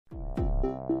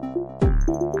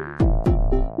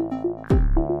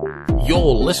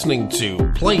You're listening to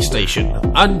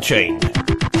PlayStation Unchained.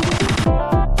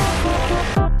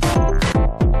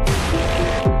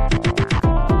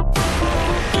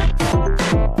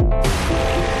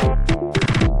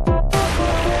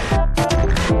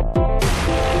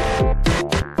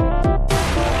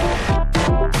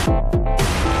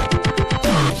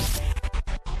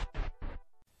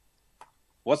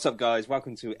 What's up, guys?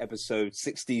 Welcome to episode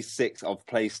 66 of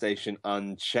PlayStation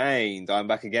Unchained. I'm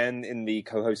back again in the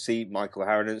co-host seat, Michael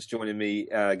Harronance. Joining me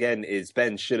again is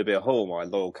Ben Shillerbeer Hall, my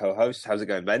loyal co-host. How's it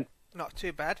going, Ben? Not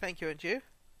too bad, thank you, and you?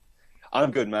 I'm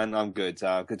good, man. I'm good.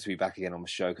 Good to be back again on the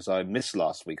show because I missed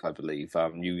last week, I believe.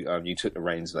 You took the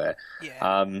reins there. Yeah.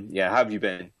 How have you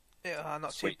been? Yeah,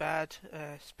 not too bad.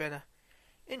 It's been an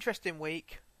interesting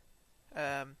week.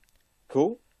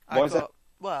 Cool. Why is that?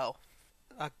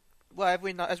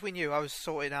 As we knew, I was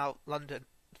sorting out London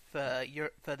for the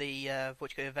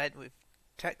event with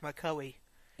Tecmo Koei.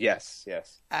 Yes.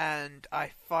 And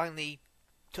I finally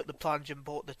took the plunge and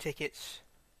bought the tickets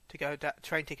to go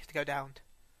train tickets to go down.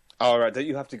 All right. Don't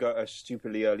you have to go at a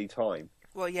stupidly early time?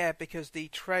 Well, yeah, because the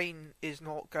train is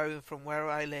not going from where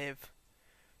I live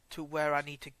to where I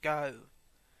need to go.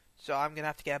 So I'm going to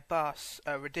have to get a bus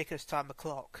at a ridiculous time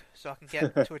o'clock so I can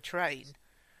get to a train.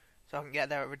 So I can get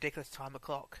there at a ridiculous time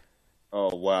o'clock.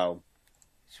 Oh, wow.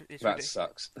 It's that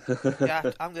sucks.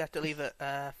 Yeah, I'm going to have to leave at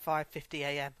 5:50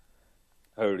 a.m.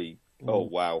 Holy. Oh,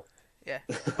 wow. Yeah.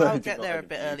 Well, I'll get there a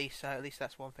bit early, so at least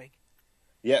that's one thing.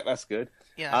 Yeah, that's good.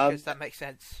 Yeah, because that makes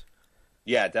sense.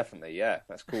 Yeah, definitely. Yeah,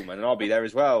 that's cool, man. And I'll be there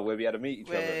as well. We'll be able to meet each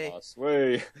other at last.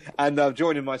 Woo. And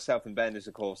joining myself and Ben is,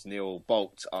 of course, Neil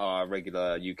Bolt, our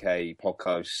regular UK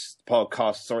podcaster.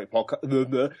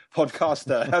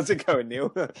 How's it going,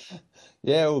 Neil?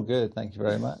 Yeah, all good. Thank you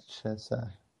very much. It's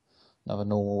another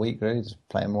normal week, really. Just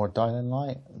playing more Dying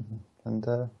Light, and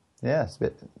yeah, it's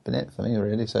been it for me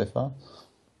really so far.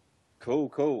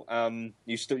 Cool.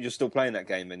 You're still playing that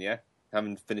game, then? Yeah,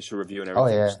 haven't finished a review and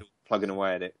everything. Oh yeah, still plugging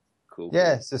away at it. Cool.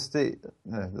 Yeah, it's just the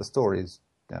story's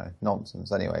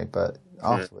nonsense anyway, but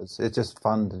afterwards it's just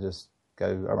fun to just go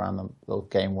around the little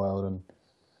game world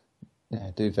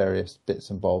and do various bits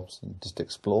and bobs and just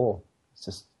explore. It's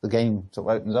just the game sort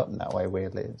of opens up in that way.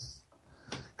 Weirdly,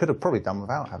 could have probably done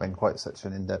without having quite such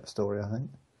an in-depth story, I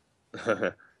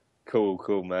think.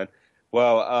 Cool, man.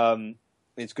 Well,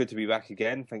 it's good to be back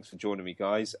again. Thanks for joining me,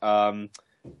 guys.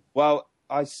 Well,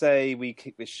 I say we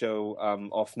kick this show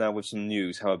off now with some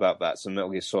news. How about that? Some Metal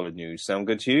Gear Solid news. Sound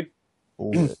good to you?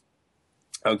 All good.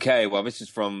 Okay, well, this is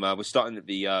from... we're starting at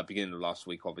the beginning of last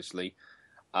week, obviously.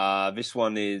 This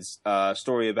one is a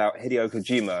story about Hideo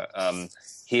Kojima.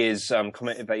 He has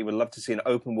commented that he would love to see an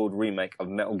open-world remake of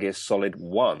Metal Gear Solid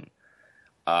 1.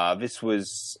 This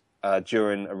was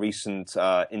during a recent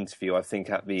interview, I think,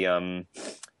 at the... I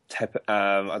don't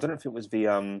know if it was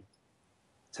the...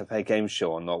 Taipei Game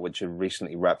Show or not, which had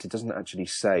recently wrapped. It doesn't actually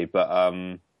say, but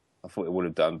I thought it would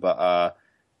have done. But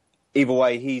either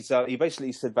way, he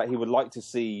basically said that he would like to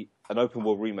see an open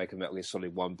world remake of Metal Gear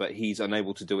Solid 1, but he's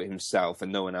unable to do it himself,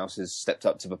 and no one else has stepped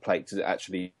up to the plate to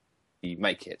actually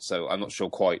make it. So I'm not sure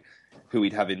quite who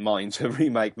he'd have in mind to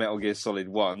remake Metal Gear Solid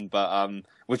 1, but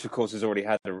which of course has already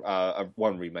had a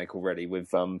one remake already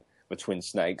with Twin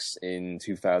Snakes in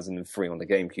 2003 on the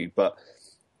GameCube, but.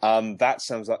 That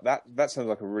sounds like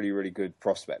a really, really good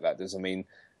prospect. That does. I mean,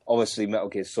 obviously, Metal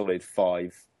Gear Solid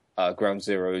 5, Ground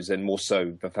Zeroes, and more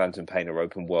so the Phantom Pain are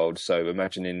open world. So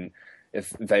imagining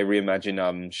if they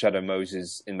reimagine Shadow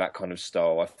Moses in that kind of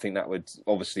style, I think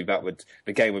the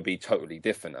game would be totally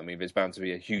different. I mean, there's bound to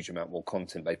be a huge amount more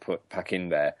content they pack in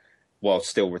there, while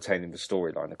still retaining the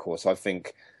storyline. Of course, I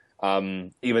think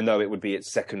even though it would be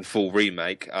its second full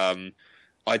remake.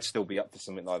 I'd still be up for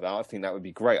something like that. I think that would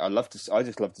be great. I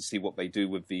just love to see what they do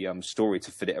with the story to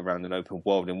fit it around an open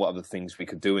world and what other things we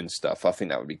could do and stuff. I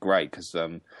think that would be great because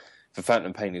the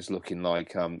Phantom Pain is looking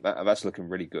like that's looking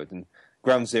really good. And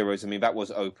Ground Zeroes, I mean, that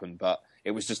was open, but it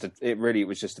was just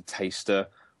a taster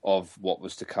of what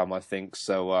was to come. I think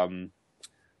so.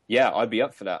 Yeah, I'd be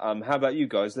up for that. How about you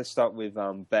guys? Let's start with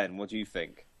Ben. What do you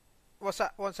think? What's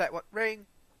that? One sec. What? Ring.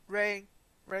 Yep.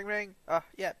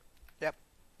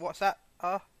 What's that?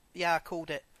 Oh, yeah, I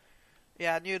called it.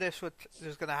 Yeah, I knew this was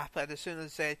going to happen as soon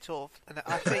as they talked. And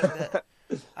I think that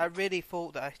I really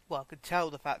thought that I could tell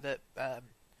the fact that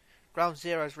Ground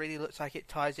Zeroes really looks like it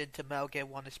ties into Metal Gear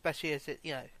 1, especially as it,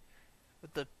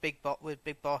 with the Big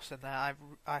Boss and that.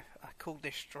 I called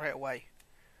this straight away.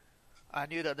 I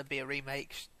knew that there'd be a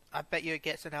remake. I bet you it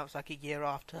gets announced like a year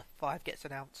after 5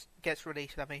 gets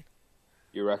released. I mean.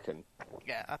 You reckon?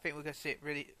 Yeah, I think we're going to see it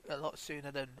really a lot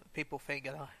sooner than people think.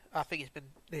 And I think it's been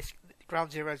this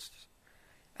Ground Zeroes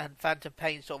and Phantom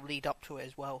Pain sort of lead up to it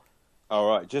as well. All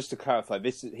right, just to clarify,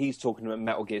 he's talking about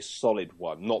Metal Gear Solid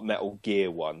 1, not Metal Gear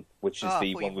 1, which is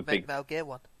the one with big... Metal Gear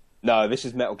 1. No, this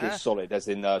is Metal Gear Solid, as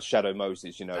in Shadow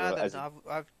Moses, you know.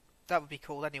 That would be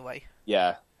cool anyway.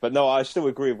 Yeah, but no, I still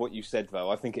agree with what you said, though.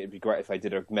 I think it'd be great if they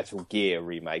did a Metal Gear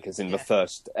remake, as in the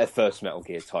first Metal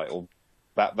Gear title.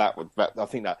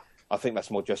 I think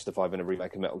that's more justified than a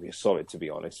remake of Metal Gear Solid, to be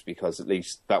honest, because at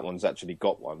least that one's actually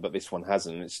got one, but this one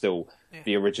hasn't. It's still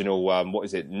the original, what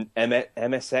is it,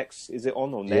 MSX, is it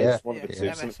on, or NES? Yeah, one of the two.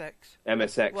 MSX.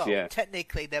 MSX, well,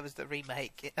 technically there was the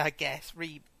remake, I guess,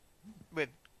 with the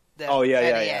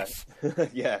NES.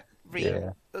 Yeah.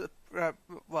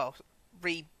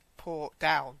 Report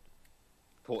down.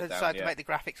 They decided to make the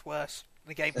graphics worse,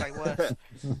 the gameplay worse.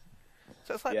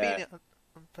 So it's like being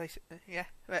on PlayStation. Yeah,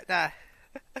 but nah.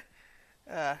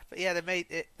 But yeah, they made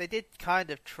it. They did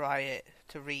kind of try it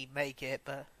to remake it,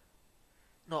 but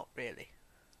not really.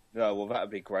 No, well, that'd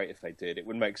be great if they did. It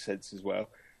would make sense as well.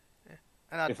 Yeah.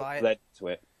 And I'd buy it. Led to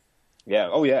it. Yeah.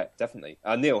 Oh, yeah, definitely.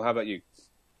 Neil, how about you?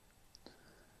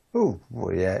 Oh,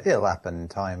 well, yeah, it'll happen in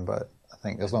time, but I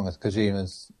think as long as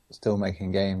Kojima's still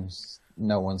making games,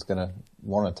 no one's going to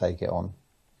want to take it on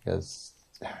because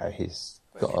he's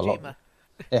got a lot.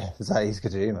 Yeah, exactly. He's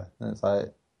Kojima, and it's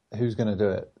like, who's going to do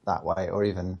it that way or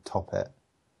even top it?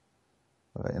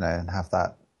 You know, and have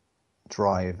that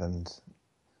drive and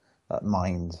that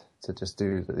mind to just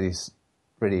do these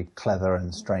really clever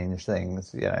and strange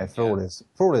things. You know, for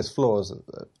all his flaws,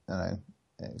 you know,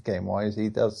 game wise, he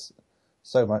does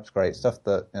so much great stuff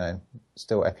that, you know,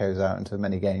 still echoes out into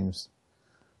many games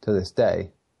to this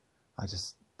day. I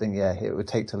just think, it would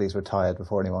take till he's retired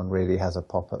before anyone really has a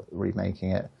pop at remaking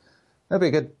it. It'll be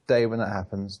a good day when that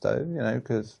happens, though, you know,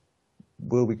 because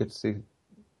will be good to see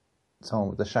someone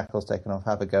with the shackles taken off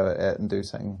have a go at it and do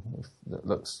something that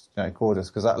looks, you know, gorgeous.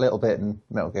 Because that little bit in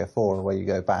Metal Gear 4 where you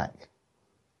go back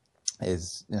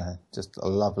is, you know, just a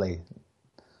lovely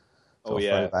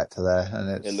throwback to there,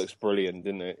 and it looks brilliant,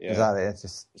 didn't it? Yeah. Exactly. It's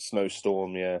just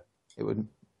snowstorm. Yeah. It would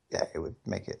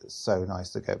make it so nice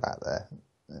to go back there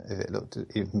if it looked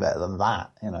even better than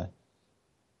that, you know.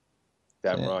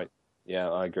 Damn right. Yeah,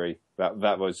 I agree.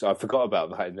 That was, I forgot about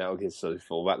that in Metal Gear Solid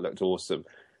 4. That looked awesome.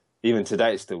 Even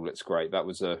today, it still looks great. That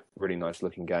was a really nice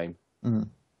looking game.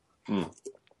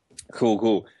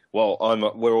 Cool.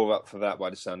 Well, we're all up for that by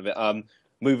the sound of it.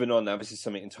 Moving on now. This is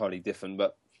something entirely different,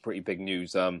 but pretty big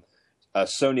news.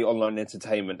 Sony Online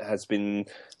Entertainment has been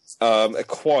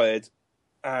acquired,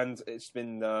 and it's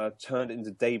been turned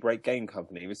into Daybreak Game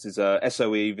Company. This is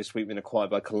SOE this week been acquired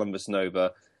by Columbus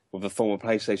Nova, with a former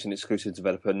PlayStation exclusive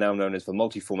developer now known as the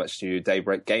multi-format studio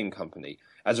Daybreak Game Company.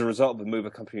 As a result, the mover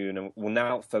company will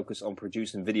now focus on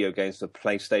producing video games for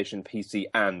PlayStation, PC,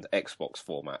 and Xbox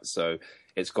formats. So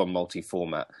it's gone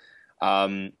multi-format.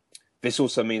 This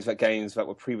also means that games that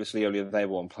were previously only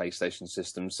available on PlayStation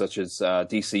systems, such as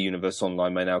DC Universe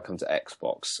Online, may now come to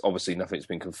Xbox. Obviously, nothing's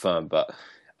been confirmed, but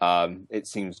it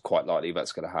seems quite likely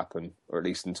that's going to happen, or at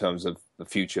least in terms of the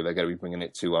future, they're going to be bringing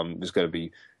it to. There's going to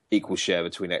be equal share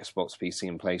between Xbox, PC,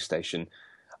 and PlayStation.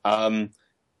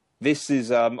 This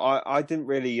is I didn't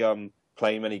really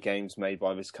play many games made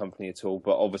by this company at all,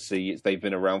 but obviously they've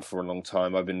been around for a long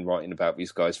time. I've been writing about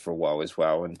these guys for a while as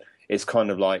well, and it's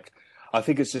kind of like, I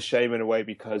think it's a shame in a way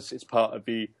because it's part of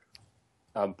the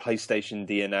PlayStation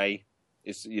DNA.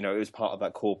 It's, you know, it was part of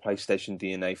that core PlayStation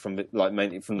DNA from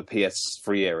mainly from the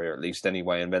PS3 area, at least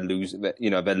anyway. And they're losing,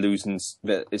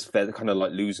 they're kind of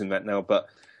like losing that now. But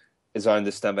as I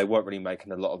understand, they weren't really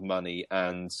making a lot of money,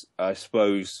 and I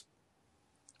suppose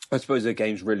their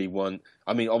games really weren't.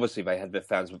 I mean, obviously they had their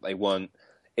fans, but they weren't.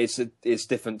 It's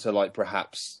different to, like,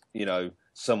 perhaps, you know,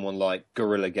 someone like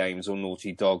Guerrilla Games or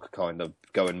Naughty Dog kind of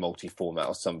going multi-format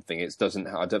or something.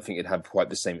 I don't think it'd have quite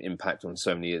the same impact on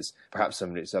Sony as perhaps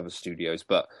some of its other studios.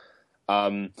 But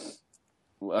I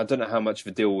don't know how much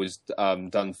the deal was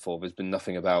done for. There's been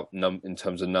nothing about in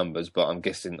terms of numbers, but I'm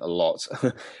guessing a lot.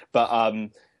 But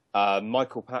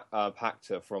Michael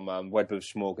Pachter from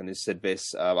Wedbush Morgan has said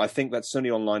this. I think that Sony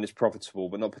Online is profitable,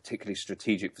 but not particularly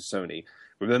strategic for Sony.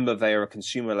 Remember, they are a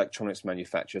consumer electronics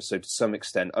manufacturer, so to some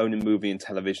extent, owning movie and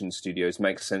television studios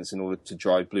makes sense in order to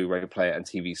drive Blu-ray player and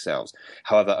TV sales.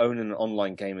 However, owning an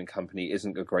online gaming company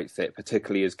isn't a great fit,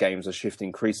 particularly as games are shifting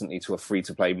increasingly to a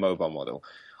free-to-play mobile model.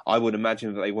 I would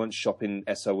imagine that they won't shop in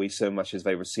SOE so much as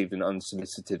they received an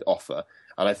unsolicited offer,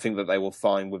 and I think that they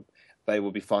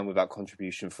will be fine without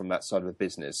contribution from that side of the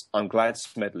business. I'm glad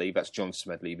Smedley, that's John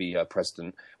Smedley, the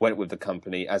president, went with the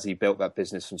company as he built that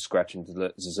business from scratch and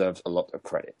deserves a lot of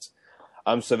credit.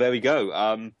 So there we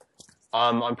go.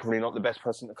 I'm probably not the best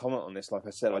person to comment on this. Like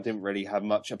I said, I didn't really have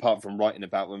much, apart from writing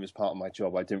about them as part of my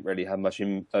job. I didn't really have much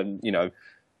in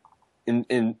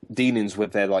dealings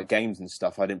with their like games and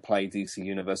stuff. I didn't play DC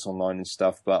Universe Online and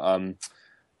stuff. But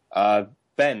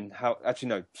Ben,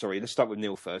 let's start with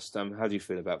Neil first. How do you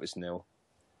feel about this, Neil?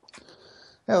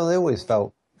 Yeah, well, they always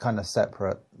felt kind of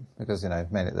separate because,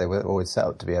 mainly they were always set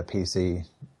up to be a PC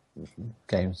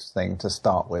games thing to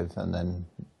start with, and then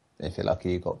if you're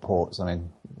lucky, you got ports. I mean,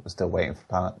 we're still waiting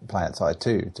for PlanetSide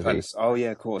 2 to be. Oh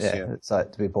yeah, of course, yeah. It's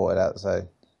like to be ported out. So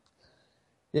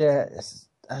yeah,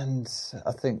 and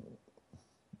I think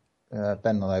Ben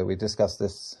and I, we discussed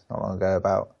this not long ago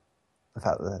about the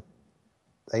fact that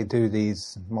they do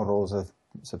these models of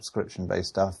subscription-based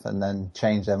stuff and then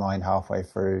change their mind halfway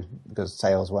through because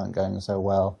sales weren't going so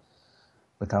well,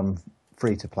 become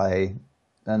free to play,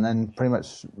 and then pretty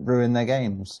much ruin their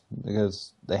games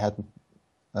because they had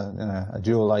a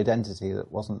dual identity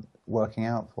that wasn't working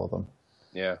out for them.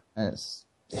 Yeah, and it's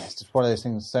just one of those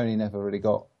things Sony never really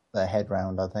got their head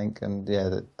round, I think, and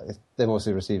they've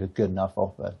also received a good enough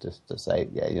offer just to say,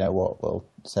 yeah, you know what, we'll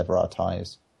sever our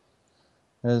ties.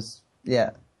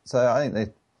 So I think they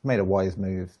made a wise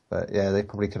move, but yeah, they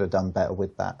probably could have done better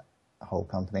with that whole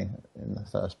company in the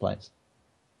first place.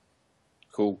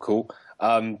 Cool.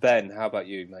 Ben, how about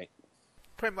you, mate?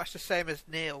 Pretty much the same as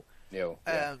Neil.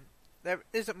 Yeah. There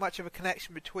isn't much of a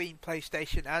connection between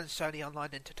PlayStation and Sony Online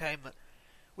Entertainment.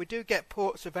 We do get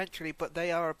ports eventually, but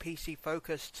they are a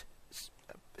PC-focused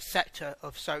sector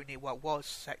of Sony. Well, was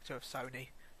sector of Sony.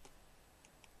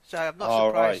 So I'm not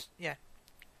surprised. Right. Yeah,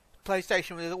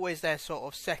 PlayStation was always their sort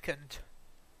of second.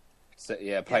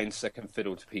 Playing second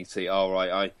fiddle to PC. Oh,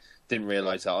 right. I didn't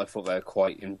realise that. I thought they were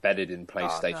quite embedded in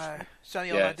PlayStation. Oh, no.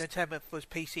 Sony Online Entertainment was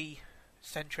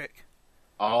PC-centric.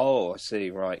 Oh, I see.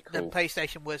 Right, cool. Then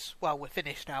PlayStation was, well, we're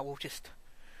finished now. We'll just...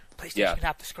 PlayStation can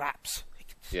have the scraps.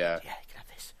 You can have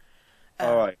this.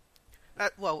 All right.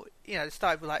 It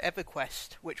started with like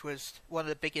EverQuest, which was one of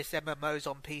the biggest MMOs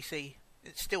on PC.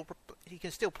 You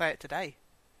can still play it today.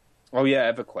 Oh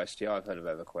yeah, EverQuest. Yeah, I've heard of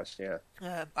EverQuest.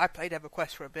 Yeah. I played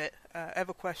EverQuest for a bit.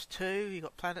 EverQuest 2.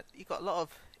 You got a lot of.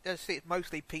 It's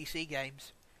mostly PC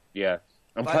games. Yeah.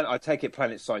 I take it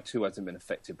PlanetSide 2 hasn't been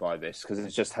affected by this because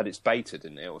it's just had its beta,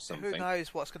 didn't it, or something? Who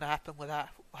knows what's going to happen with that?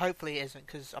 Hopefully it isn't,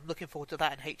 because I'm looking forward to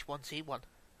that in H1Z1.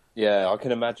 Yeah, I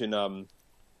can imagine.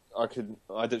 I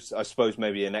suppose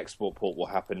maybe an export port will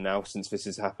happen now since this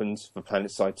has happened for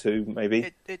PlanetSide 2.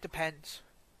 Maybe it depends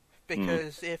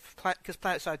because because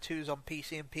PlanetSide 2 is on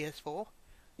PC and PS4.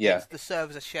 Yeah, the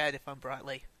servers are shared. If I'm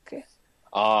rightly. Okay.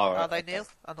 Are they, Neil?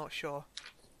 I'm not sure.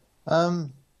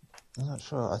 I'm not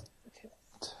sure.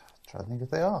 Try to think if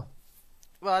they are.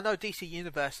 Well, I know DC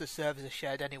Universe, the servers are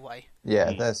shared anyway.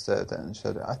 Yeah, they're shared.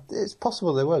 It's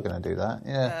possible they were going to do that,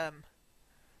 yeah.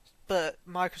 But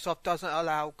Microsoft doesn't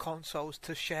allow consoles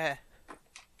to share.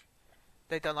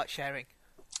 They don't like sharing.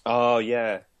 Oh,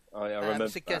 yeah. I remember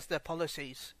it's against their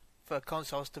policies for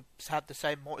consoles to have the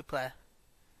same multiplayer.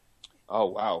 Oh,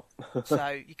 wow. So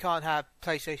you can't have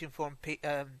PlayStation 4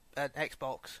 and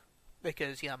Xbox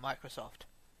because, Microsoft.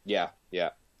 Yeah.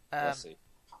 I see.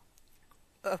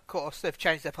 Of course, they've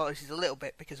changed their policies a little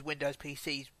bit because Windows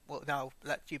PCs will now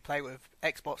let you play with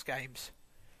Xbox games.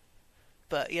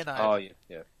 But, Oh,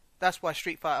 yeah. That's why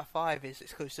Street Fighter V is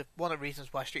exclusive. One of the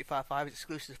reasons why Street Fighter V is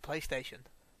exclusive to PlayStation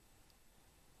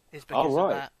is because of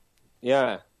that.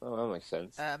 Yeah, that makes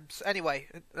sense. So anyway,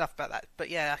 enough about that. But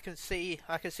yeah, I can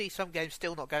see some games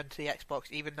still not going to the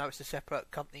Xbox, even though it's a separate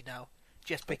company now,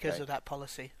 just because of that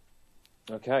policy.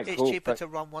 Okay, it's cool. It's cheaper to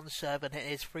run one server than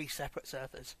it is 3 separate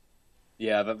servers.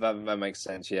 Yeah, that makes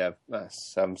sense. Yeah,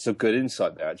 that's some good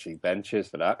insight there, actually, Ben. Cheers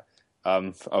for that.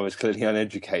 I was clearly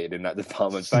uneducated in that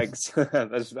department. Thanks. that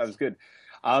was good.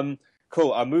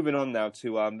 Cool. Moving on now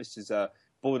to this is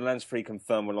Borderlands 3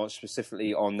 confirmed will launch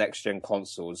specifically on next-gen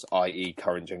consoles, i.e.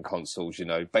 current-gen consoles,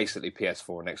 basically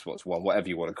PS4 and Xbox One, whatever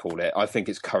you want to call it. I think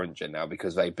it's current-gen now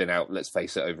because they've been out, let's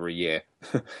face it, over a year.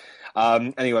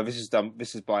 Anyway,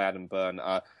 this is by Adam Byrne.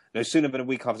 No sooner than a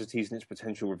week after teasing its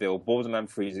potential reveal,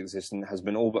 Borderlands 3's existence has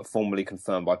been all but formally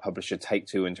confirmed by publisher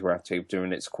Take-Two Interactive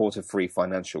during its Q3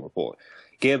 financial report.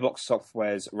 Gearbox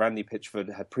Software's Randy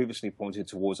Pitchford had previously pointed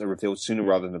towards a reveal sooner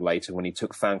rather than later when he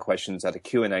took fan questions at a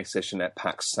Q&A session at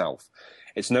PAX South.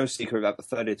 It's no secret that the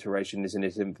third iteration is in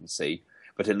its infancy,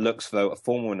 but it looks though a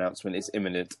formal announcement is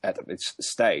imminent at its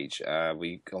stage.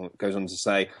 Goes on to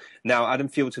say, now Adam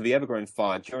fueled to the ever-growing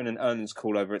fire during an earnings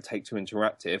call over at Take-Two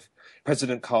Interactive.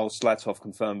 President Karl Slatoff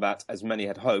confirmed that, as many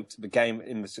had hoped, the game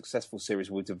in the successful series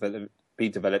will be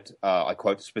developed, I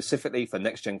quote, specifically for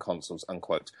next-gen consoles,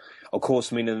 unquote. Of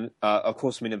course, meaning that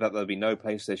there'll be no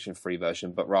PlayStation 3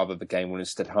 version, but rather the game will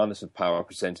instead harness the power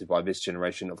presented by this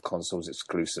generation of consoles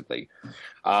exclusively.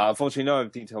 Unfortunately, no other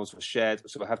details were shared,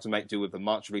 so we'll have to make do with the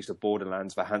March release of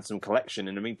Borderlands: The Handsome Collection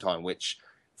in the meantime, which,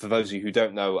 for those of you who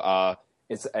don't know,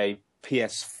 is a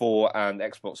PS4 and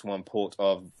Xbox One port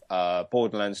of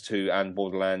Borderlands 2 and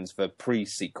Borderlands, the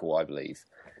pre-sequel, I believe.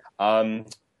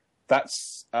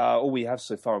 That's all we have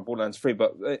so far on Borderlands 3,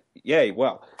 but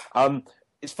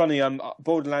it's funny,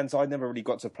 Borderlands, I never really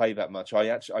got to play that much.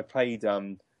 I played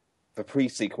the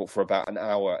pre-sequel for about an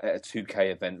hour at a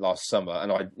 2K event last summer,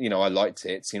 and I liked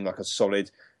it. It seemed like a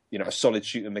solid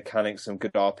shooting mechanics, some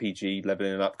good RPG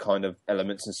leveling up kind of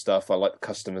elements and stuff. I like the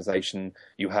customization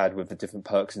you had with the different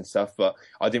perks and stuff, but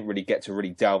I didn't really get to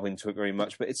really delve into it very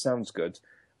much, but it sounds good.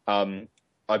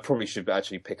 I probably should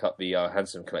actually pick up the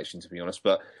Handsome Collection, to be honest,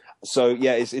 but so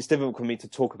yeah, it's difficult for me to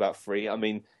talk about 3. I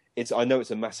mean, I know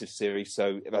it's a massive series,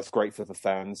 so that's great for the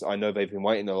fans. I know they've been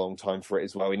waiting a long time for it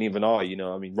as well, and even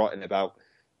writing about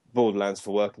Borderlands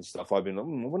for work and stuff, I've been like,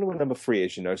 I wonder what number 3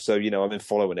 is, so I've been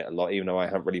following it a lot, even though I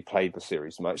haven't really played the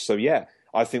series much. So yeah,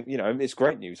 I think it's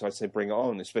great news. I'd say bring it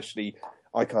on, especially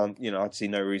I'd see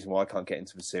no reason why I can't get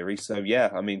into the series. So yeah,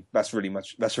 I mean that's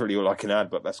really all I can add,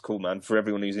 but that's cool, man. For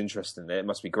everyone who's interested in it, it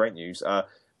must be great news.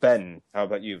 Ben, how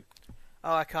about you?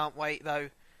 Oh, I can't wait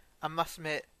though. I must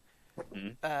admit,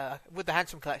 with the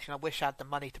Handsome Collection, I wish I had the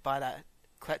money to buy that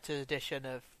collector's edition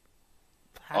of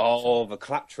Handsome. Oh, the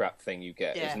claptrap thing you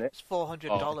get, isn't it? It's $400.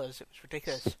 It was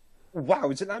ridiculous.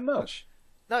 Wow, is it that much?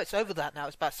 No, it's over that now.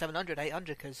 It's about 700,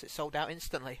 800 because it sold out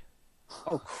instantly.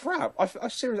 Oh crap! I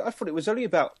seriously, I thought it was only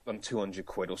about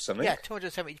 £200 or something. Yeah,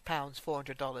 £270,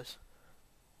 $400. Are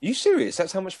you serious?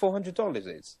 That's how much $400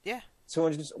 is? Yeah.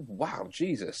 200. Wow,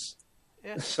 Jesus.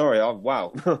 Yeah. Sorry,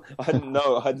 wow. I had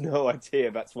no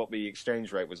idea that's what the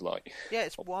exchange rate was like. Yeah,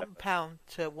 it's £1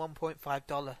 to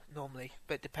 $1.5 normally,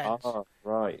 but it depends. Ah,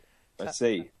 right. I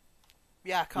see.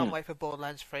 Yeah, I can't wait for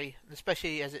Borderlands 3,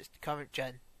 especially as it's current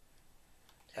gen.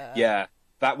 Yeah,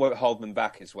 that won't hold them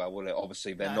back as well, will it?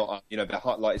 Obviously, they're not. They're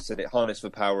like I said, it harnessed the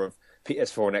power of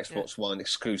PS4 and Xbox One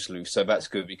exclusively, so that's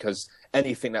good because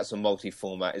anything that's a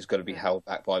multi-format is going to be held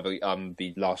back by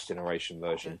the last generation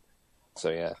version.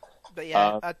 So yeah. But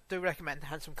yeah, I do recommend the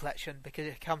Handsome Collection because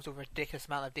it comes with a ridiculous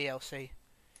amount of DLC.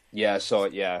 Yeah, so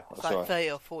yeah. It's like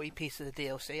 30 or 40 pieces of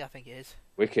DLC, I think it is.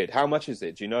 Wicked. How much is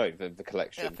it? Do you know the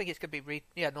collection? Yeah, I think it's going to be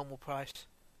normal price.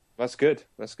 That's good.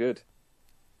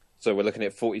 So we're looking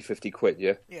at 40-50 quid,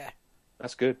 yeah? Yeah.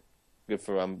 That's good. Good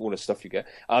for all the stuff you get.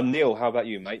 Neil, how about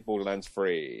you, mate? Borderlands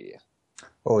 3.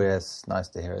 Oh yeah, it's nice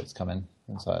to hear it's coming.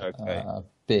 It's like Okay. a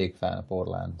big fan of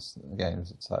Borderlands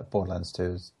games. It's like Borderlands 2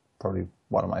 is probably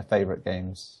one of my favourite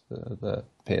games, the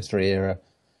PS3 era.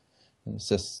 And it's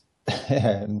just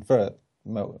and for a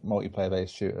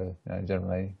multiplayer-based shooter,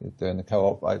 generally doing the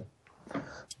co-op, I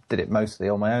did it mostly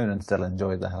on my own and still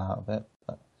enjoyed the hell out of it.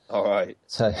 But, all right.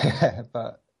 So,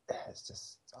 but it's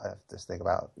just I have to think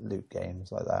about loot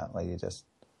games like that, where you just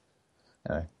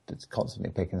it's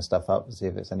constantly picking stuff up to see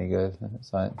if it's any good. And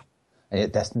it's like, and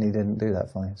yet Destiny didn't do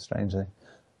that for me, strangely.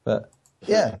 But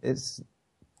yeah, it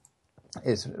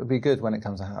would be good when it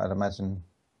comes out. I'd imagine,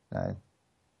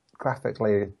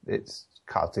 graphically it's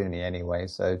cartoony anyway,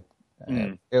 so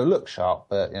it'll look sharp.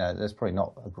 But there's probably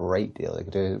not a great deal they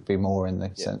could do. It'd be more in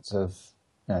the sense of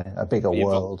a bigger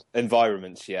world,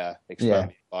 environments,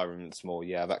 expanding environments more,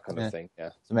 that kind of thing. Yeah.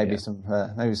 So maybe some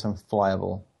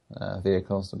flyable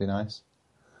vehicles would be nice.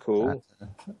 Cool.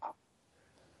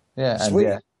 Sweet.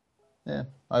 And yeah.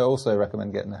 I also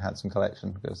recommend getting the Handsome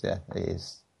Collection because it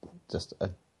is just a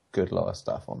good lot of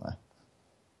stuff on there.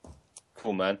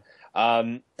 Cool, man.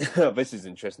 This is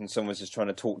interesting. Someone's just trying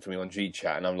to talk to me on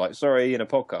GChat, and I'm like, sorry, in a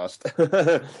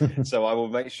podcast. So I will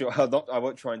make sure I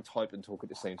won't try and type and talk at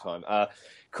the same time.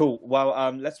 Cool.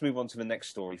 Well, let's move on to the next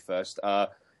story first.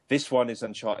 This one is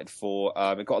Uncharted 4.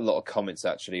 It got a lot of comments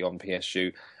actually on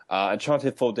PSU.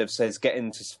 Uncharted 4 dev says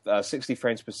getting to 60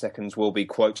 frames per second will be,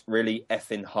 quote, really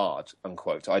effing hard,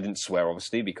 unquote. I didn't swear,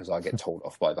 obviously, because I get told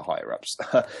off by the higher-ups.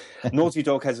 Naughty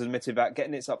Dog has admitted that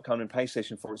getting its upcoming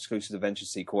PlayStation 4 exclusive adventure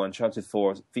sequel, Uncharted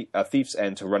 4 Thief's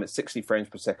End, to run at 60 frames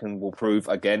per second will prove,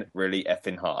 again, really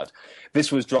effing hard. This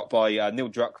was dropped by Neil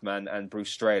Druckmann and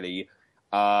Bruce Straley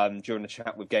during a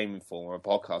chat with Game Informer, a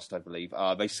podcast, I believe.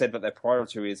 They said that their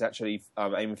priority is actually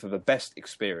aiming for the best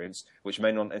experience, which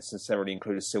may not necessarily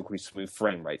include a silky smooth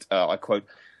frame rate. I quote,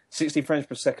 60 frames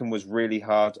per second was really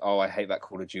hard. Oh, I hate that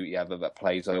Call of Duty advert that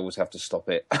plays. I always have to stop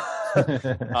it.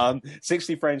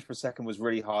 60 frames per second was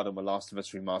really hard on The Last of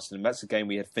Us Remastered, and that's a game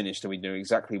we had finished and we knew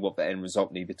exactly what the end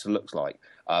result needed to look like,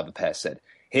 the pair said.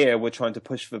 Here, we're trying to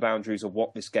push the boundaries of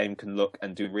what this game can look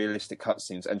and do realistic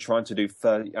cutscenes, and trying to do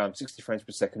 60 frames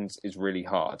per second is really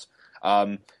hard.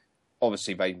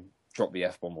 Obviously, they dropped the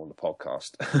F-bomb on the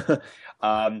podcast.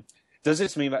 Does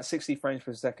this mean that 60 frames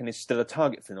per second is still a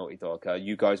target for Naughty Dog?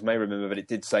 You guys may remember that it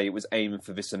did say it was aiming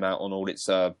for this amount on all its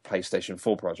PlayStation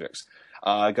 4 projects.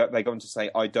 They go on to say,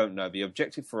 I don't know. The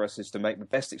objective for us is to make the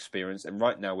best experience, and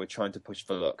right now we're trying to push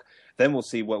the look. Then we'll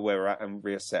see where we're at and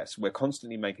reassess. We're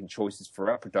constantly making choices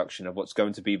throughout production of what's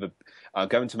going to be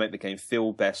going to make the game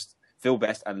feel best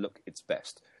and look its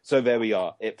best. So there we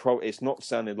are. It's not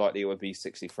sounding likely it would be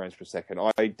 60 frames per second.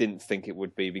 I didn't think it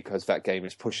would be, because that game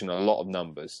is pushing a lot of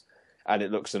numbers. And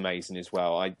it looks amazing as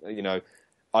well.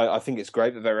 I think it's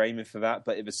great that they're aiming for that,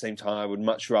 but at the same time, I would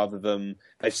much rather them.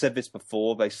 They've said this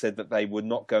before. They said that they were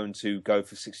not going to go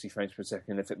for 60 frames per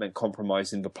second if it meant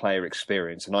compromising the player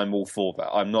experience, and I'm all for that.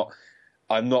 I'm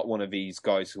not one of these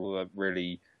guys who are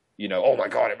really, oh my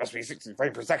god, it must be 60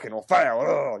 frames per second or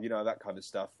fail, that kind of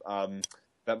stuff.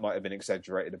 That might have been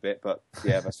exaggerated a bit, but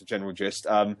yeah, that's the general gist.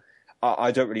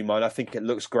 I don't really mind. I think it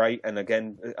looks great. And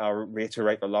again, I'll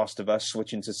reiterate The Last of Us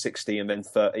switching to 60 and then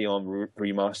 30 on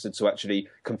remastered to actually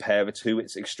compare the two.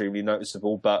 It's extremely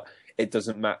noticeable, but it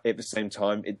doesn't matter. At the same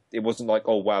time, it wasn't like,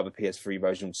 oh, wow, the PS3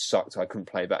 version sucked. I couldn't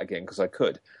play that again because I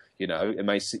could. It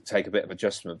may take a bit of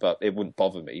adjustment, but it wouldn't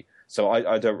bother me. So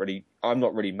I'm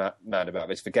not really mad about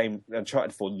this. The game,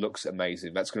 Uncharted 4 looks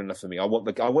amazing. That's good enough for me. I want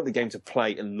the game to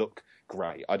play and look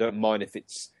great. I don't mind if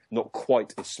it's not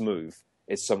quite as smooth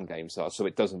as some games are, so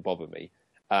it doesn't bother me.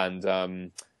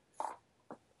 And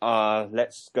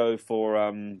let's go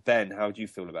for Ben. How do you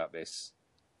feel about this?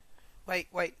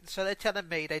 Wait. So they're telling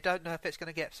me they don't know if it's going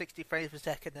to get 60 frames per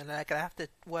second, and they're going to have to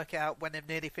work it out when they've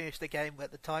nearly finished the game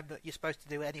at the time that you're supposed to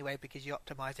do it anyway because you're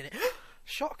optimizing it.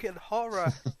 Shocking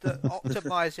horror that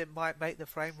optimizing might make the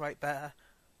frame rate better.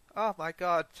 Oh my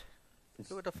god.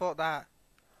 Who would have thought that?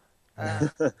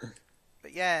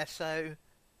 But yeah, so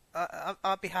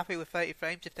I'd be happy with 30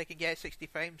 frames if they can get 60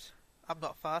 frames. I'm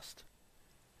not fast.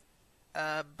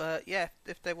 But yeah,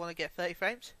 if they want to get 30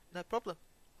 frames, no problem.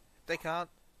 If they can't,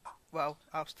 well,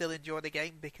 I'll still enjoy the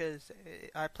game because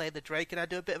I play the Drake and I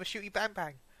do a bit of a shooty bang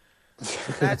bang.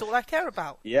 That's all I care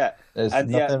about. Yeah. There's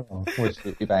nothing wrong with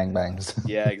shooty bang bangs.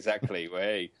 Yeah, exactly.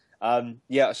 Way.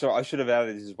 So I should have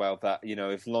added as well that,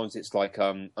 as long as it's like,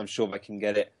 I'm sure they can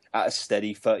get it at a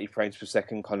steady 30 frames per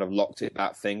second, kind of locked it,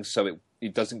 that thing, so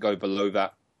it doesn't go below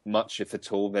that much, if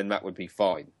at all, then that would be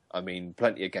fine. I mean,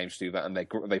 plenty of games do that, and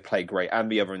they play great.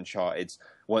 And the other Uncharted's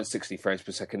weren't 60 frames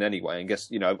per second anyway, and guess,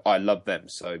 I love them,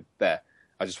 so there.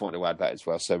 I just wanted to add that as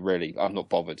well, so really, I'm not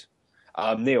bothered.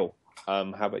 Neil,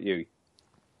 how about you?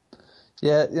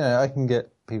 Yeah, I can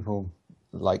get people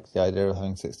like the idea of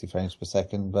having 60 frames per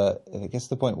second, but if it gets to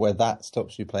the point where that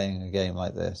stops you playing a game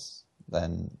like this,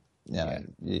 then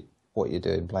what you're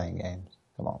doing playing games.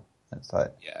 Come on, it's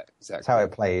like exactly. It's how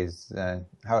it plays.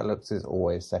 How it looks is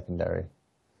always secondary,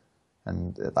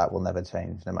 and that will never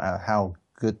change, no matter how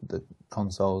good the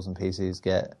consoles and PCs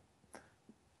get.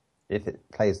 If it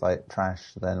plays like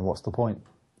trash, then what's the point?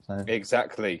 So,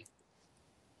 exactly.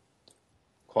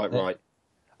 Quite right.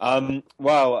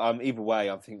 Either way,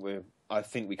 I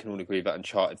think we can all agree that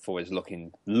Uncharted 4 is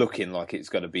looking like it's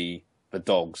going to be the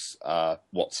dogs.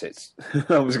 What's it?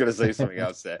 I was going to say something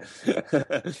else there.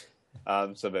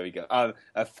 So there we go. A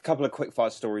couple of quick fire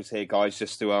stories here, guys,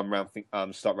 just to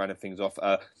start rounding things off.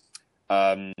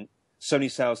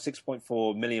 Sony sells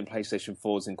 6.4 million PlayStation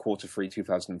 4s in Q3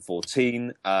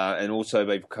 2014, and also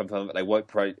they've confirmed that they won't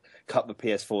cut the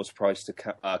PS4's price to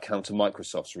counter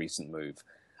Microsoft's recent move.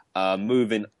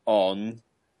 Moving on.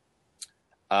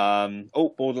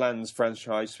 Borderlands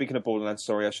franchise. Speaking of Borderlands,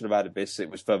 sorry, I should have added this. It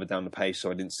was further down the page,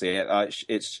 so I didn't see it.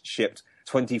 It's shipped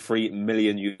 23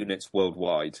 million units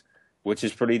worldwide, which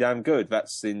is pretty damn good.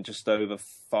 That's in just over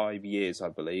 5 years, I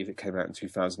believe. It came out in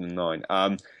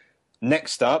 2009.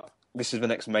 Next up, this is the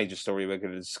next major story we're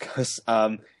going to discuss.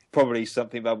 Probably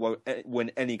something that won't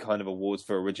win any kind of awards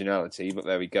for originality, but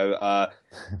there we go.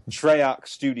 Treyarch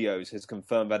Studios has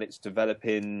confirmed that it's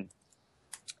developing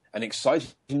an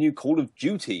exciting new Call of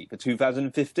Duty for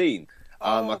 2015.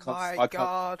 Oh my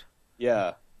god!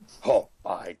 Yeah. Oh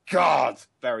my god!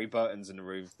 Barry Burton's in the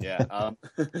room. Yeah.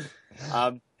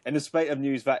 In the spate of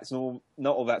news that's not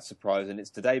all that surprising,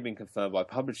 it's today been confirmed by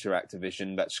publisher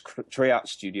Activision that Treyarch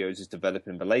Studios is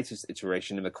developing the latest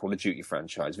iteration of the Call of Duty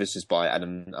franchise. This is by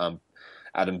Adam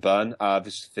Byrne.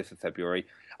 This is 5th of February.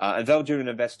 Unveiled during an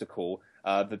investor call,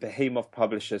 the Behemoth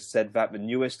publisher said that the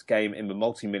newest game in the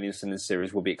multi-million selling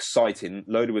series will be exciting,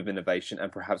 loaded with innovation,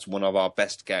 and perhaps one of our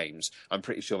best games. I'm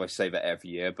pretty sure they say that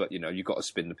every year, but, you've got to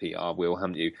spin the PR wheel,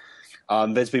 haven't you?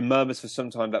 There's been murmurs for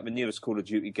some time that the newest Call of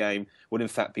Duty game would in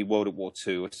fact be World at War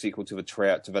II, a sequel to the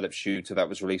Treyarch-developed shooter that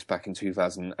was released back in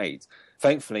 2008.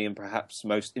 Thankfully, and perhaps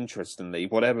most interestingly,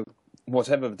 whatever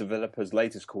the developer's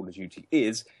latest Call of Duty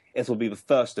is, it will be the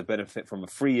first to benefit from a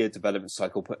 3-year development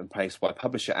cycle put in place by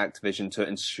publisher Activision to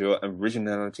ensure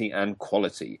originality and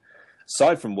quality.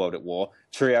 Aside from World at War,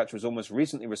 Treyarch was almost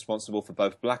recently responsible for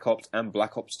both Black Ops and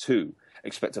Black Ops 2.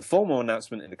 Expect a formal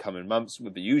announcement in the coming months,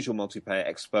 with the usual multiplayer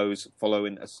expos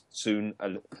following soon a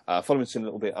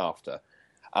little bit after.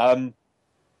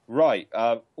 Right.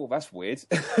 That's weird.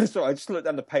 So I just looked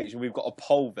down the page and we've got a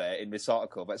poll there in this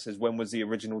article that says, when was the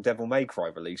original Devil May Cry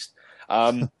released?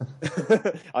 I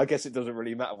guess it doesn't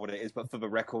really matter what it is, but for the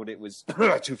record, it was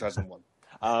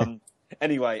 2001.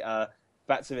 Anyway,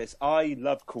 back to this. I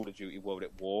love Call of Duty World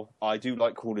at War. I do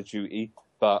like Call of Duty,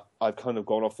 but I've kind of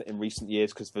gone off it in recent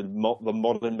years because the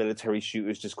modern military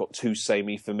shooters just got too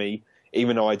samey for me,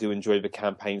 even though I do enjoy the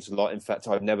campaigns a lot. In fact,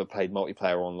 I've never played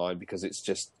multiplayer online because it's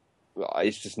just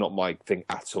not my thing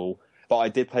at all. But I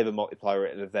did play the multiplayer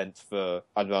at an event for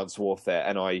Advanced Warfare,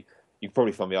 and you can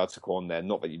probably find the article on there.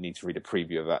 Not that you need to read a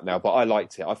preview of that now, but I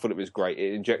liked it. I thought it was great.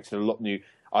 It injected a lot new.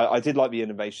 I did like the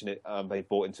innovation they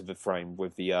brought into the frame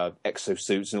with the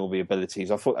exosuits and all the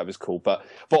abilities. I thought that was cool. But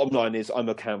bottom line is, I'm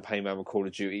a campaign man with Call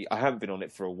of Duty. I haven't been on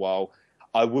it for a while.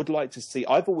 I would like to see.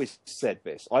 I've always said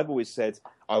this. I've always said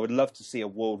I would love to see a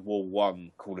World War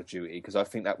I Call of Duty because I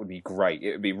think that would be great.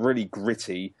 It would be really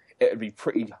gritty. It would be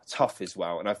pretty tough as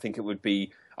well, and I think it would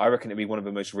be. I reckon it'd be one of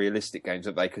the most realistic games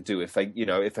that they could do if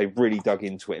they really dug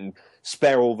into it and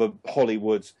spare all the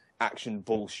Hollywood action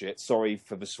bullshit. Sorry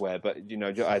for the swear, but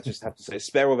I just have to say,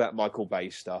 spare all that Michael Bay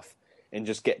stuff and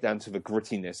just get down to the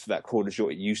grittiness that Call of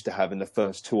Duty used to have in the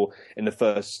first tour.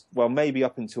 Well, maybe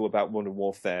up until about Modern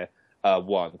Warfare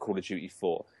 1, Call of Duty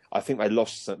 4. I think they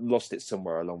lost it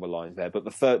somewhere along the line there, but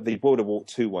the World of War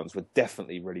 2 ones were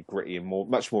definitely really gritty and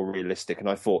much more realistic. And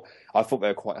I thought they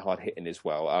were quite hard hitting as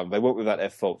well. They weren't without their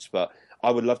faults, but I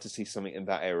would love to see something in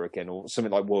that era again, or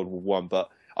something like World War 1. But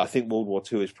I think World War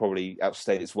 2 has probably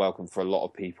outstayed its welcome for a lot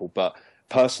of people. But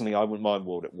personally, I wouldn't mind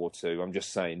World War 2. I'm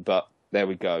just saying, but there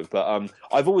we go. But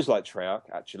I've always liked Treyarch.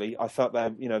 Actually, I felt they're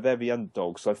the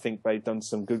underdogs. So I think they've done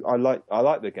some good. I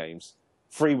like their games.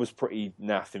 3 was pretty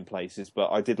naff in places,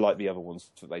 but I did like the other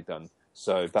ones that they've done.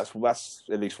 So that's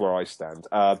at least where I stand.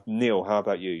 Neil, how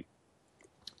about you?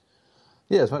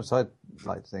 Yeah, as much as I'd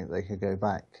like to think they could go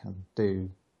back and do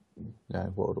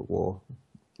World at War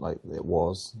like it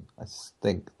was, I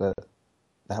think that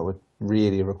would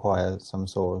really require some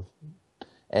sort of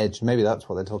edge. Maybe that's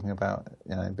what they're talking about,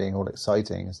 being all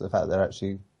exciting, is the fact they're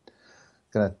actually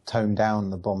going to tone down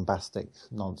the bombastic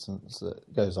nonsense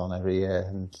that goes on every year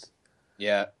and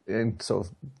sort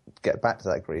of get back to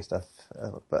that gritty stuff.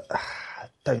 But I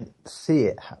don't see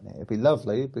it happening. It'd be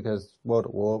lovely because World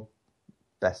at War,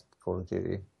 best Call of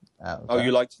Duty.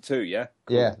 You liked it too, yeah?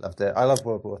 Cool. Yeah, loved it. I love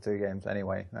World War II games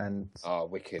anyway, and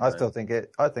wicked. I still think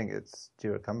it's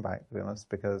due a comeback, to be honest,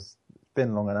 because it's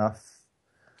been long enough.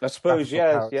 I suppose,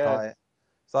 yeah.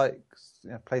 It's like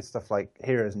play stuff like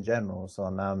Heroes and Generals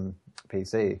on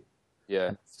PC.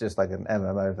 Yeah, it's just like an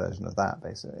MMO version of that,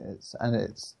 basically.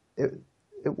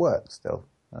 It works still.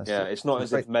 It's not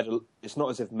as if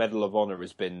Medal of Honor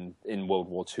has been in World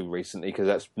War II recently, because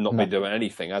that's not been doing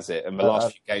anything, has it? And the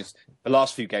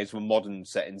last few games were modern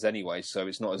settings anyway, so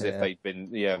it's not as if they've been.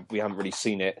 Yeah, we haven't really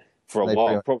seen it for a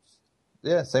while.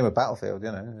 Same with Battlefield.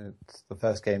 It's the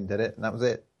first game did it, and that was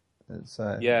it. It's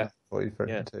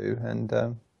 42, and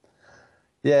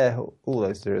all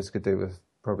those series could do with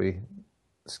probably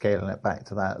scaling it back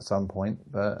to that at some point,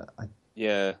 but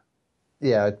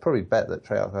I'd probably bet that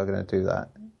Treyarch are going to do that.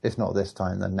 If not this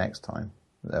time, then next time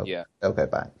they'll go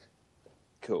back.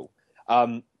 Cool.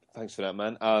 Thanks for that,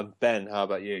 man. Ben, how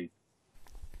about you?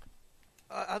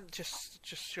 I'm just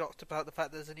shocked about the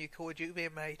fact there's a new Call of Duty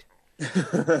being made.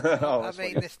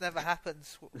 This never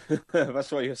happens.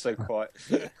 That's why you're so quiet.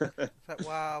 It's like,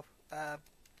 wow.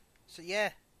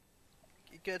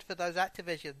 Good for those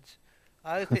Activisions.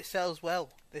 I hope it sells well,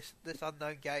 this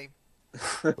unknown game.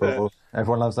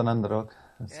 Everyone loves an underdog.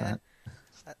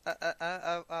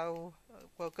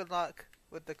 Well, good luck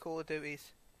with the Call of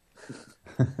Duties.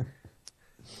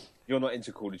 You're not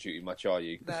into Call of Duty much, are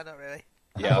you? No, not really.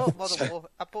 Yeah. I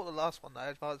bought the last one though,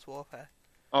 Advanced Warfare.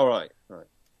 All right.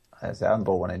 I haven't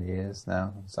bought one in years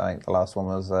now. So I think the last one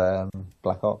was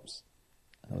Black Ops.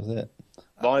 That was it.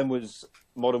 Mine was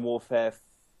Modern Warfare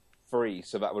 3,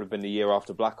 so that would have been the year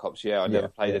after Black Ops. Yeah, I never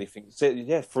played anything. So,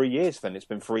 yeah, 3 years then. It's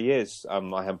been 3 years. I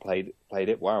haven't played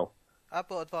it. Wow. I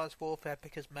bought Advanced Warfare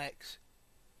because mechs.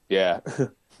 Yeah,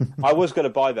 I was going to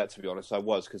buy that, to be honest. I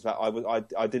was, because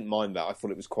I didn't mind that. I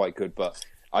thought it was quite good, but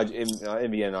in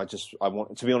the end,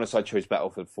 to be honest, I chose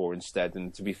Battlefield 4 instead.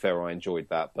 And to be fair, I enjoyed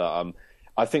that. But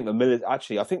I think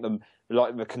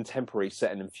the contemporary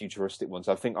setting and futuristic ones.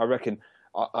 I reckon.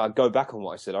 I go back on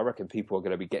what I said. I reckon people are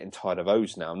going to be getting tired of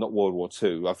those now. Not World War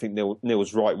II. I think Neil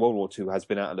was right. World War II has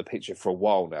been out of the picture for a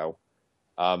while now.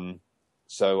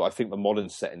 So I think the modern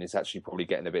setting is actually probably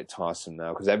getting a bit tiresome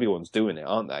now because everyone's doing it,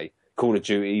 aren't they? Call of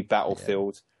Duty,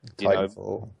 Battlefield,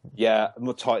 Titanfall.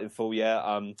 Titanfall,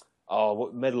 yeah.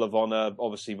 Medal of Honor,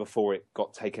 obviously before it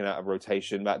got taken out of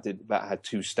rotation, that had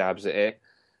 2 stabs at it,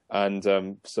 and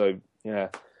so yeah.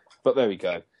 But there we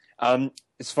go.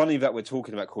 It's funny that we're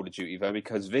talking about Call of Duty though,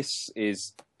 because this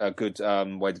is a good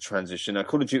way to transition.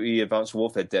 Call of Duty Advanced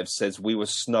Warfare dev says we were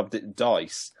snubbed at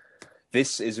DICE.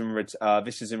 This is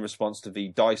in response to the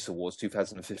DICE Awards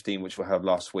 2015, which were held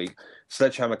last week.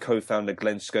 Sledgehammer co-founder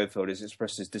Glenn Schofield has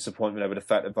expressed his disappointment over the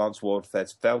fact Advanced Warfare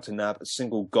failed to nab a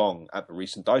single gong at the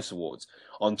recent DICE Awards.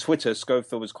 On Twitter,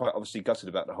 Schofield was quite obviously gutted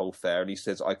about the whole affair, and he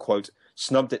says, I quote,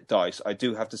 "Snubbed at DICE. I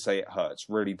do have to say it hurts.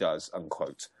 Really does,"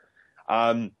 unquote.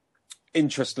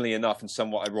 Interestingly enough, and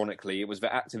somewhat ironically, it was the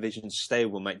Activision's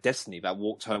stablemate Destiny that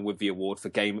walked home with the award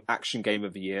for Action Game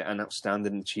of the Year and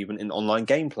Outstanding Achievement in Online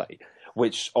Gameplay,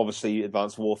 which obviously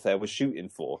Advanced Warfare was shooting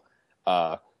for.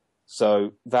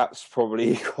 So that's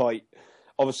probably quite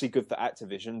obviously good for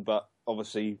Activision, but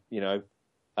obviously,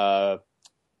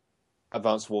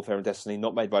 Advanced Warfare and Destiny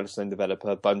not made by the same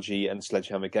developer, Bungie and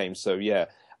Sledgehammer Games. So yeah.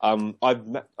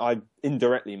 I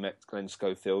indirectly met Glenn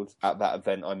Schofield at that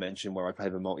event I mentioned where I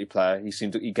played the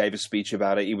multiplayer. He gave a speech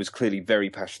about it. He was clearly very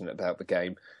passionate about the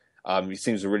game. He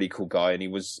seems a really cool guy, and he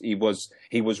was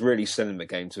really selling the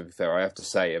game. To be fair, I have to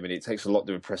say. I mean, it takes a lot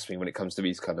to impress me when it comes to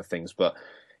these kind of things, but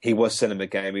he was selling the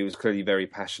game. He was clearly very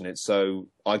passionate. So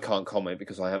I can't comment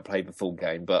because I haven't played the full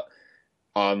game, but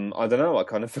I don't know. I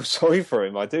kind of feel sorry for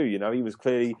him. I do. He was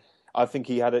clearly. I think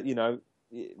he had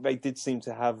they did seem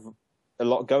to have a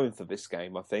lot going for this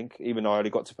game, I think, even though I only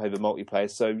got to play the multiplayer.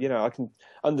 So, I can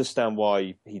understand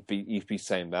why he'd be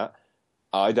saying that.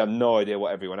 I have no idea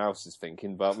what everyone else is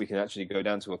thinking, but we can actually go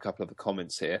down to a couple of the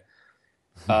comments here.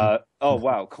 Oh,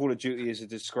 wow, Call of Duty is a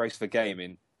disgrace for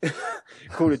gaming.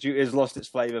 Call of Duty has lost its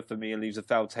flavour for me and leaves a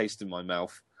foul taste in my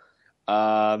mouth.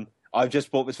 I've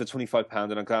just bought this for £25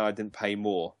 and I'm glad I didn't pay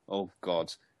more. Oh,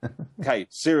 God. Okay,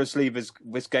 seriously,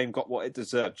 this game got what it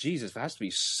deserved. Jesus, there has to be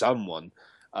someone...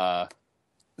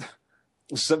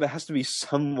 So there has to be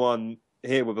someone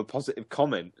here with a positive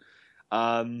comment.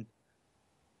 There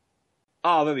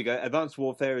we go. Advanced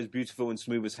Warfare is beautiful and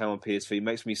smooth as hell on PS3. It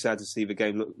makes me sad to see the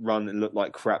game run and look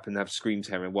like crap and have screen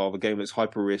tearing. While the game looks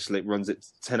hyper-realistic, runs at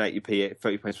 1080p at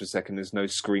 30 frames per second, there's no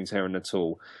screen tearing at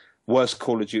all. Worst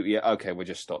Call of Duty. Okay, we'll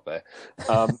just stop there.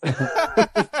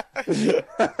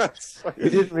 You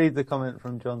didn't read the comment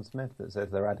from John Smith that says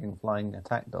they're adding flying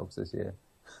attack dogs this year.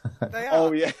 They are.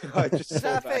 Oh yeah, I just Is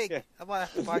saw that a that. thing? Yeah. I might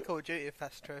have to buy Call of Duty if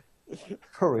that's true.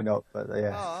 Probably not, but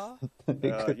yeah. Aw.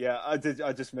 Yeah, I did.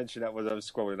 I just mentioned that when I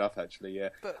was scrolling up, actually. Yeah.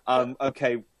 But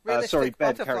Okay. realistic Sorry,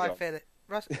 Ben. butterfly Carry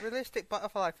on. realistic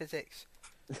butterfly physics.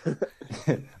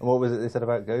 And what was it they said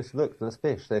about ghosts? Look, there's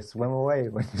fish. They swim away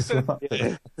when you swim up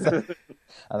to them.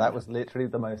 And that was literally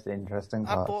the most interesting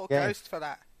I part. bought a ghost for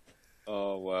that.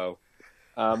 Oh wow.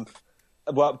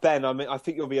 Well, Ben, I mean, I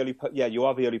think you're the only. You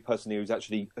are the only person who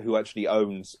actually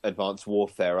owns Advanced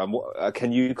Warfare.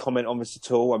 Can you comment on this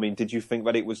at all? I mean, did you think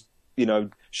that it was,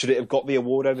 should it have got the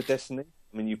award over Destiny?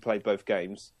 I mean, you played both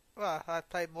games. Well, I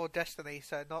played more Destiny,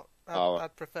 so not.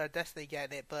 I'd prefer Destiny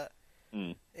getting it, but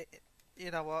you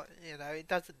know what? It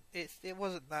doesn't. It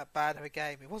wasn't that bad of a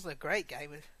game. It wasn't a great game.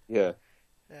 Yeah.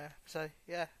 Yeah. So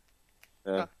yeah.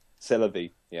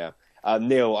 Celebi. Yeah.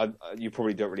 Neil, you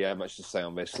probably don't really have much to say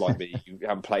on this, like me. You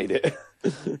haven't played it.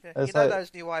 Yeah,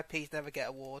 those new IPs never get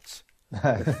awards.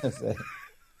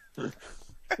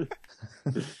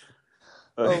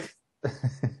 Well,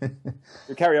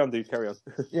 Carry on, dude. Carry on.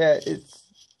 yeah, it's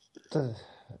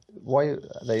why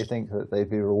they think that they'd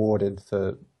be rewarded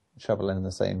for shoveling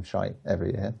the same shite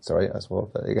every year. Sorry, that's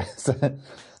what. But I guess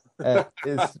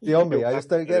it's beyond me. I just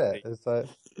don't get it. It's like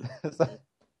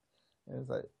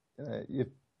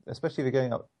especially if you're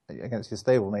going up against your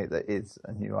stablemate that is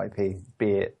a new IP,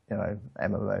 be it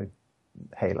MMO,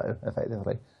 Halo,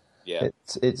 effectively. Yeah,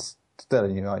 it's still a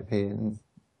new IP and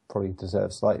probably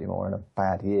deserves slightly more in a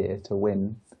bad year to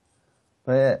win.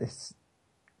 But yeah,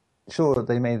 sure,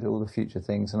 they made all the future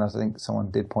things, and I think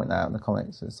someone did point that out in the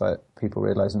comics. It's like people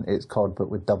realizing it's COD, but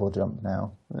with double jump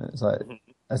now. It's like,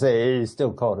 I say it is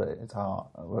still COD at its heart,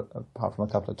 apart from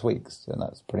a couple of tweaks, and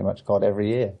that's pretty much COD every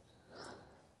year.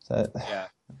 So,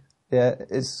 yeah,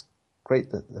 it's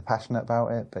great that they're passionate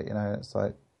about it, but it's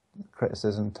like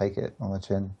criticism, take it on the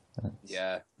chin.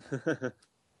 Yeah.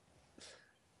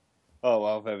 Oh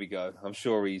well, there we go. I'm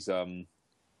sure he's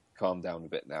calmed down a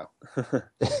bit now.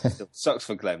 Still sucks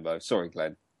for Glenn though. Sorry,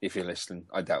 Glenn, if you're listening.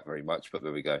 I doubt very much, but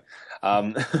there we go.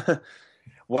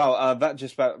 Well, that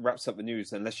just about wraps up the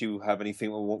news. Unless you have anything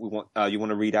you want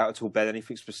to read out at all, Ben?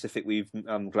 Anything specific we've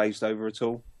glazed over at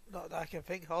all? Not that I can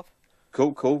think of.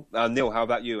 Cool. Neil, how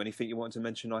about you? Anything you want to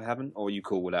mention I haven't, or are you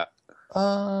cool with that?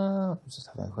 Just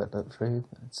having a quick look through.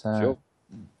 It's, sure.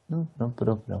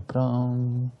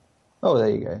 Oh, there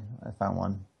you go. I found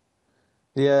one.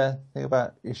 The thing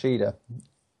about Yoshida.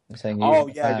 Saying of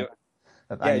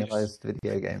annualized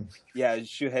video games. Yeah,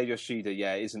 Shuhei Yoshida,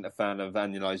 isn't a fan of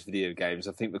annualized video games.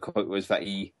 I think the quote was that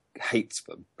he hates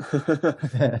them.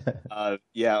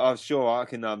 I'm sure I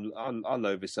can. I'll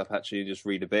load this up actually and just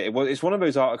read a bit. It's one of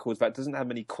those articles that doesn't have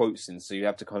many quotes in, so you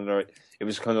have to kind of. It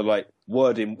was kind of like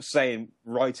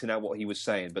writing out what he was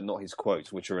saying, but not his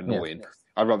quotes, which are annoying. Yeah.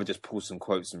 I'd rather just pull some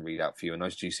quotes and read out for you a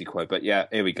nice juicy quote. But yeah,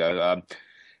 here we go.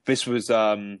 This was he's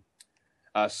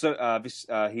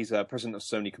president of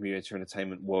Sony Community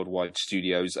Entertainment Worldwide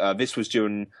Studios. This was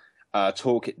during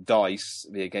talk at DICE,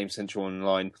 via Game Central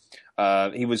Online.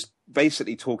 He was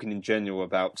basically talking in general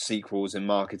about sequels and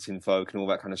marketing folk and all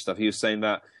that kind of stuff. He was saying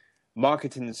that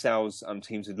marketing and sales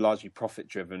teams are largely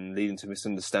profit-driven, leading to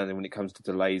misunderstanding when it comes to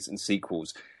delays and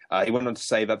sequels. He went on to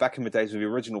say that back in the days of the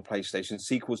original PlayStation,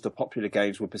 sequels to popular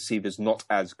games were perceived as not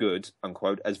as good,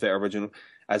 unquote, as their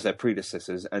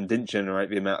predecessors, and didn't generate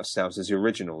the amount of sales as the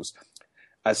originals.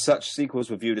 As such, sequels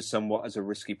were viewed as somewhat as a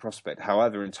risky prospect.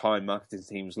 However, in time, marketing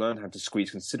teams learned how to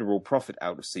squeeze considerable profit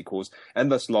out of sequels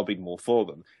and thus lobbied more for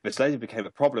them. This later became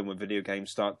a problem when video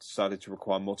games started to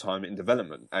require more time in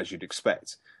development, as you'd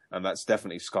expect. And that's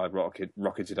definitely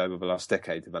skyrocketed over the last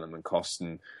decade, development costs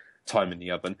and time in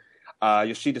the oven.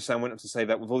 Yoshida-san went on to say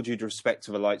that with all due respect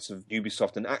to the likes of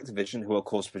Ubisoft and Activision, who of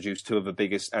course produce two of the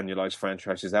biggest annualized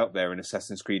franchises out there in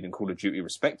Assassin's Creed and Call of Duty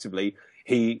respectively,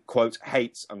 he, quote,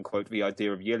 hates, unquote, the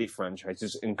idea of yearly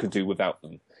franchises and could do without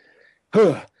them.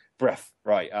 Breath.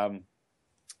 Right.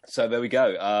 So there we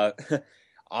go.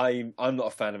 I'm not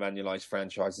a fan of annualized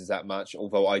franchises that much,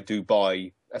 although I do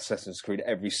buy Assassin's Creed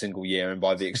every single year and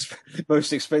buy the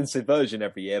most expensive version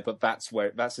every year. But that's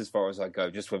as far as I go,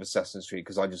 just with Assassin's Creed,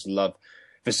 because I just love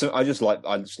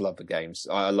the games.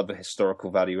 I love the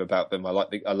historical value about them. I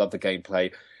love the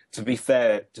gameplay. To be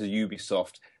fair to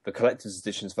Ubisoft, the collector's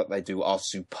editions that they do are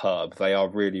superb. They are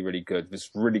really, really good.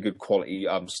 There's really good quality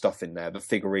stuff in there. The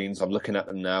figurines, I'm looking at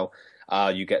them now.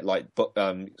 You get like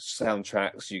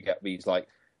soundtracks. You get these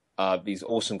these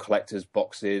awesome collector's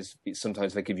boxes.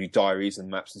 Sometimes they give you diaries and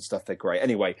maps and stuff. They're great.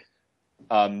 Anyway,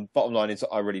 bottom line is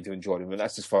I really do enjoy them, and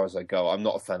that's as far as I go. I'm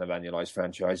not a fan of annualized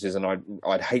franchises, and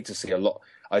I'd hate to see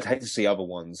other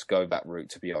ones go that route,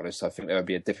 to be honest. I think there would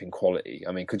be a dip in quality.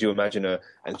 I mean, could you imagine a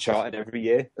Uncharted every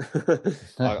year?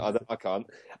 I can't.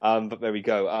 But there we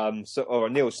go.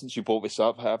 Neil, since you brought this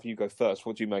up, how about you go first?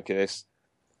 What do you make of this?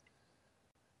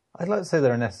 I'd like to say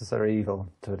they're a necessary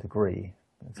evil to a degree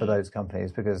for those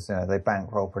companies, because they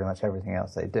bankroll pretty much everything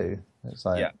else they do. It's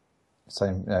like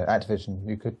Activision,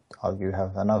 you could argue,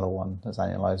 have another one that's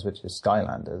annualized, which is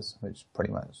Skylanders, which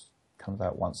pretty much comes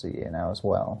out once a year now as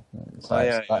well.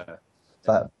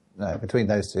 Between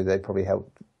those two, they probably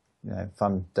helped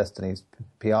fund Destiny's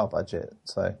PR budget,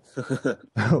 so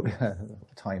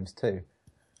times two.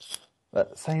 But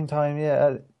at the same time,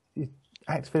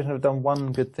 Activision have done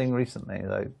one good thing recently,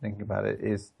 though, thinking about it,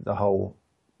 is the whole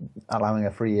allowing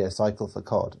a 3-year cycle for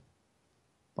COD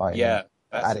by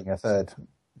adding a third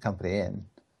company in.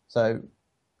 So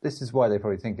this is why they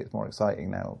probably think it's more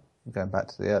exciting now, going back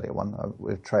to the earlier one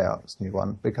with Treyarch's new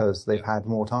one, because they've had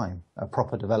more time, a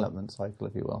proper development cycle,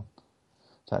 if you will,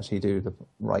 to actually do the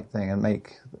right thing and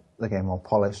make the game more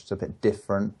polished, a bit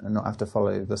different, and not have to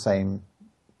follow the same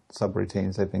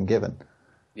subroutines they've been given.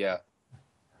 Yeah.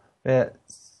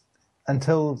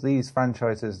 Until these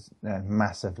franchises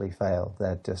massively fail,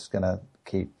 they're just going to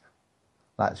keep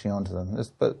latching onto them.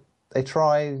 But they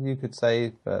try, you could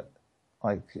say, but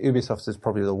like Ubisoft is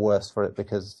probably the worst for it,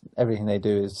 because everything they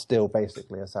do is still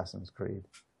basically Assassin's Creed.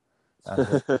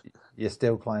 You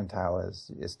still climb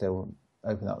towers, you still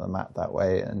open up the map that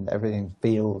way, and everything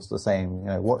feels the same.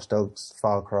 Watch Dogs,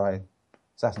 Far Cry,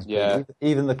 Assassin's Creed,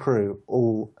 even the crew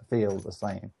all feel the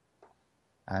same.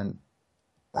 And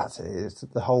that's it. It's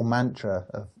the whole mantra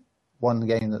of one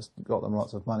game that's got them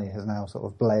lots of money has now sort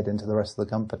of bled into the rest of the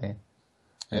company.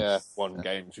 Yeah, one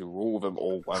game to rule them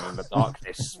all, one in the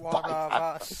darkness. One of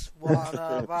us. One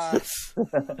of us.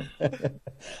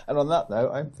 And on that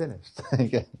note, I'm finished.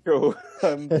 Cool.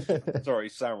 Sorry,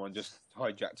 Sauron just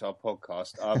hijacked our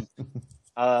podcast.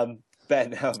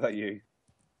 Ben, how about you?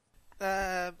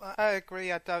 I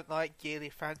agree. I don't like yearly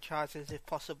franchises if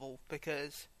possible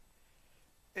because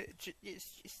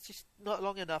it's just not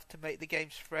long enough to make the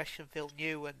games fresh and feel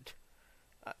new, and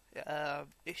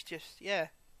it's just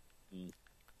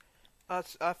I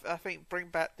think bring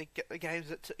back the games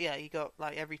that you got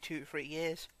like every 2 to 3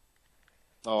 years.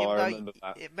 Oh, I remember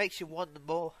that. It makes you want them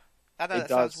more. I know It that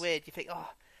sounds does. weird. You think, oh,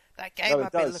 that game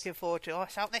I've been looking forward to. Oh,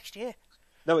 it's out next year.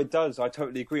 No, it does. I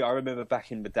totally agree. I remember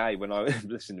back in the day when I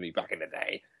listen to me back in the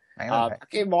day.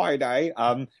 Back in my day,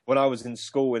 when I was in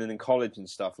school and in college and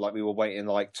stuff, like we were waiting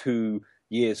like 2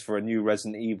 years for a new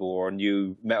Resident Evil or a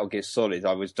new Metal Gear Solid.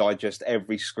 I would digest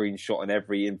every screenshot and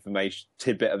every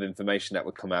tidbit of information that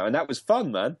would come out, and that was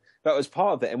fun, man. That was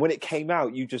part of it. And when it came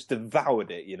out, you just devoured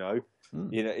it. You know,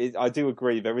 I do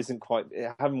agree. There isn't quite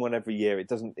having one every year.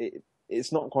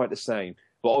 It's not quite the same.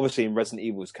 But obviously, in Resident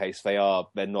Evil's case, they're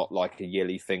not like a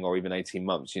yearly thing or even 18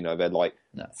 months. You know, they're like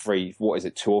 3. What is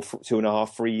it? 2.5,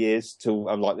 3 years till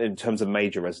like in terms of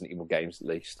major Resident Evil games, at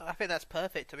least. I think that's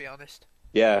perfect, to be honest.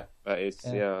 Yeah, that is.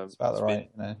 Yeah, it's about the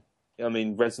right. I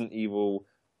mean, Resident Evil.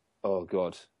 Oh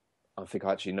God, I think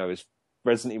I actually know. It's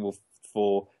Resident Evil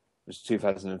 4 was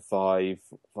 2005,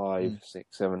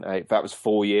 6, 7, 8. That was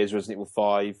 4 years. Resident Evil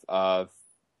 5,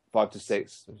 5 to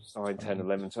 6, 9, 10,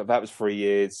 11. So that was 3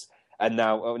 years. And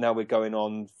now we're going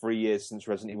on 3 years since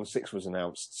Resident Evil 6 was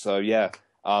announced. So yeah,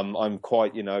 I'm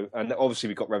quite, and obviously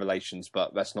we've got Revelations,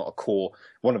 but that's not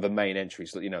one of the main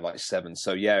entries, like 7.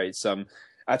 So yeah, it's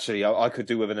actually I could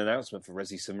do with an announcement for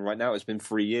Resi 7 right now. It's been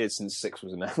 3 years since 6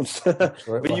 was announced.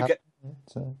 But you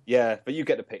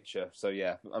get the picture. So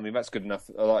yeah, I mean that's good enough.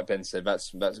 Like Ben said, that's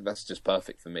just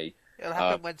perfect for me. It'll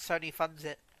happen when Sony funds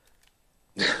it.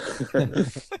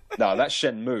 No, that's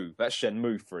Shenmue. That's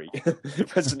Shenmue 3.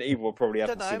 Resident Evil will probably have.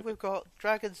 I don't know. We've got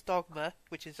Dragon's Dogma,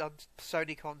 which is on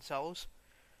Sony consoles.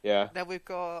 Yeah. Then we've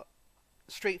got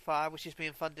Street Fighter, which is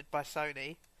being funded by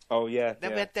Sony. Oh yeah.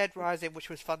 Then we had Dead Rising, which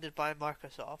was funded by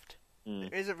Microsoft.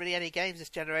 There isn't really any games this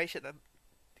generation that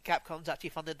Capcom's actually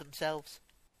funded themselves.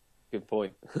 Good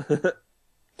point.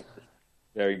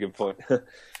 Very good point.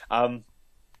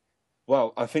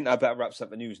 Well, I think that about wraps up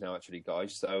the news now, actually,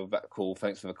 guys. So that's cool.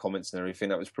 Thanks for the comments and everything.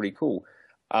 That was pretty cool.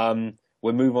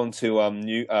 We'll move on to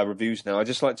new reviews now. I'd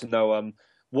just like to know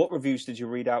what reviews did you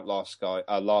read out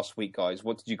last week, guys?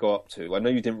 What did you go up to? I know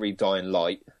you didn't read Dying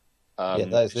Light. Yeah,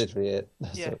 that's literally it.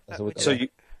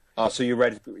 So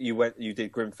you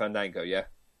did Grim Fandango, yeah?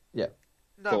 Yeah.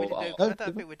 No, we didn't. I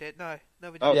don't think we did. No, we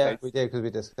didn't. Yeah, we did because we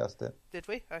discussed it. Did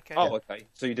we? Okay. Oh, okay.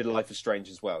 So you did Life is Strange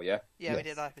as well, yeah? Yeah, we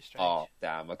did Life is Strange. Oh,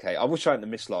 damn. Okay. I wish I hadn't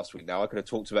missed last week. Now I could have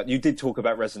talked about. You did talk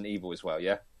about Resident Evil as well,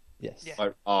 yeah? Yes. Yeah.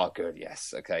 Oh, good.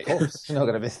 Yes. Okay. Of course, you're not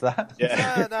going to miss that.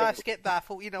 Yeah. No, I skipped that. I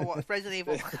thought, you know what, Resident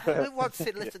Evil. Who wants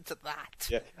to listen to that?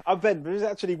 Yeah. Ben, there's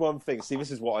actually one thing. See,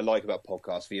 this is what I like about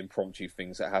podcasts, the impromptu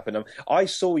things that happen. I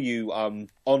saw you on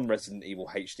Resident Evil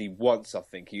HD once, I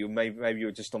think. Maybe you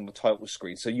were just on the title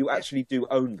screen. So you actually do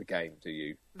own the game, do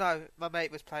you? No, my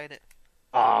mate was playing it.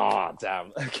 Ah,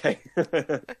 damn. Okay.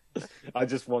 I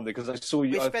just wondered, because I saw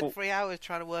you... We spent 3 hours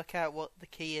trying to work out what the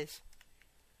key is.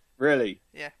 Really?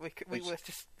 Yeah, we were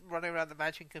just running around the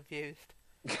mansion confused.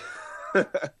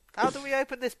 How do we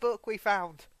open this book we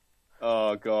found?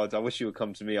 Oh, God, I wish you would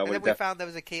come to me. And then we found there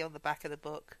was a key on the back of the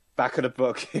book. Back of the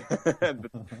book.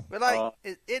 We're like,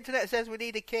 the internet says we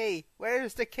need a key. Where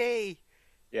is the key?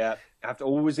 Yeah, you have to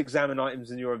always examine items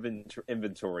in your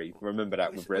inventory. Remember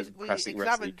that with classic We examined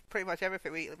Resident. pretty much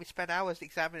everything. We spent hours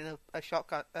examining a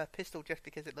shotgun, a pistol, just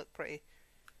because it looked pretty.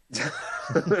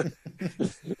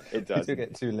 It does. You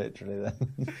get too literally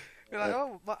then. You're like,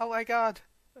 oh my god.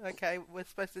 Okay, we're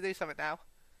supposed to do something now.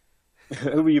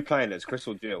 Who were you playing as, Chris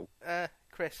or Jill?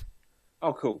 Chris.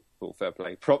 Oh, cool, fair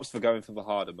play. Props for going for the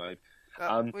harder mode.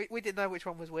 We didn't know which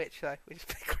one was which, though. We just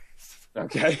picked Chris.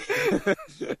 Okay.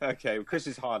 Okay, well, Chris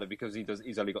is harder because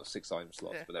he's only got 6 item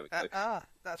slots, but there we go.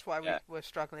 That's why we're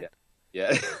struggling.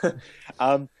 Yeah.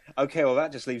 Okay, well,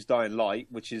 that just leaves Dying Light,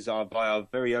 which is by our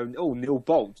very own... Oh, Neil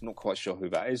Bolt. Not quite sure who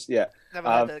that is. Yeah. Never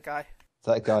heard of the guy.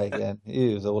 That guy again.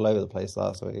 He was all over the place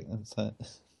last week. So...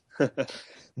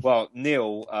 Well,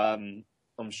 Neil, I'm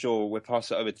sure we'll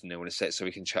pass it over to Neil in a sec so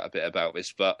we can chat a bit about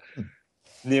this, but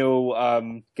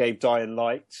Neil gave Dying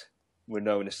Light, we'll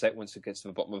know in a sec once it gets to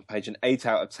the bottom of the page, an 8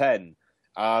 out of 10.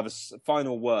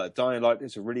 Final word. Dying Light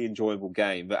is a really enjoyable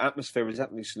game. The atmosphere is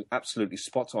absolutely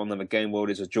spot on, and the game world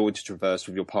is a joy to traverse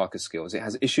with your Parker skills. It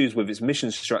has issues with its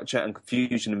mission structure and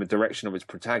confusion in the direction of its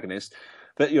protagonist,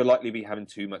 but you'll likely be having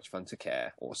too much fun to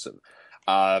care. Awesome.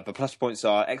 The plus points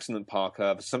are excellent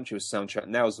Parker, the sumptuous soundtrack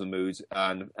nails the mood,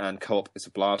 and co-op is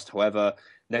a blast. However,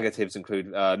 negatives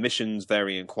include missions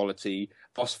vary in quality,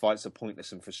 boss fights are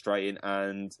pointless and frustrating,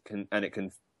 and it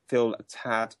can feel a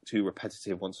tad too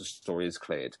repetitive once the story is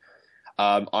cleared.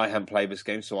 I haven't played this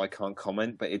game, so I can't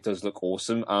comment, but it does look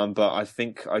awesome. But I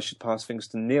think I should pass things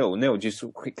to Neil. Neil, do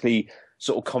you quickly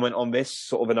comment on this,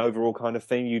 sort of an overall kind of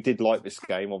thing? You did like this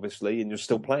game, obviously, and you're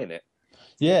still playing it.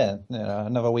 Yeah,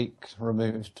 another week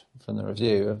removed from the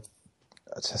review.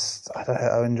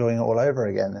 I'm enjoying it all over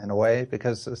again in a way,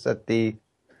 because as I said, the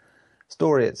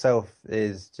story itself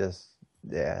is just,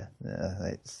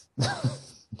 it's...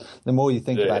 The more you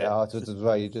think about it afterwards as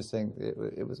well, you just think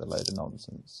it was a load of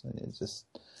nonsense. It's just,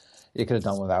 you could have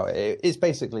done without it. It's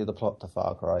basically the plot to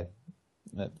Far Cry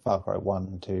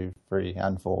 1, 2, 3,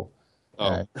 and 4.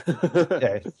 Oh.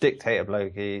 Dictator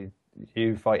blokey,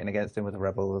 you fighting against him with the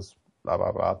rebels, blah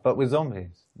blah blah, but with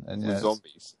zombies. And with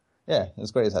zombies. Yeah,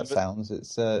 as great as that sounds,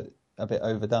 it's a bit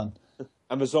overdone.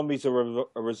 And the zombies are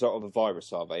a result of a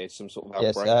virus, are they? It's some sort of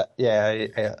outbreak?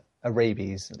 Yes, a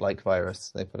rabies-like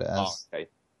virus, they put it as. Oh, okay.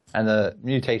 And the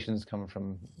mutations come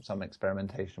from some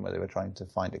experimentation where they were trying to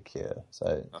find a cure.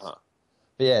 So, But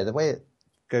yeah, the way it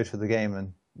goes through the game,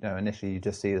 and initially you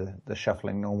just see the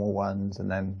shuffling normal ones, and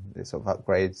then it sort of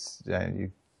upgrades.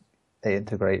 They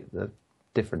integrate the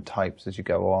different types as you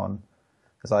go on.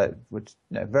 Which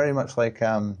very much like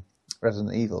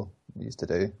Resident Evil used to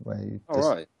do, where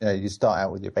you start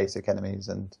out with your basic enemies,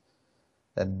 and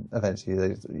then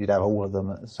eventually you'd have all of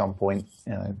them at some point,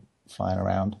 flying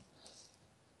around.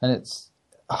 And there's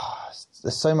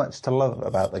so much to love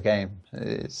about the game.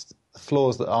 The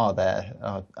flaws that are there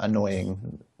are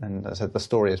annoying, and as I said, the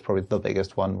story is probably the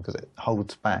biggest one because it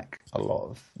holds back a lot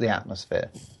of the atmosphere.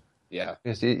 Yeah,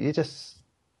 because you just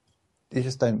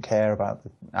don't care about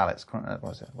Alex.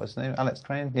 What's his name? Alex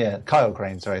Crane? Yeah, Kyle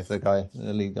Crane. Sorry, the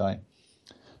lead guy.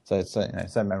 So it's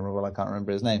so memorable. I can't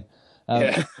remember his name.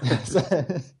 But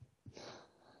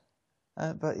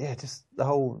yeah, just the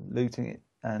whole looting it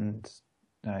and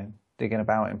digging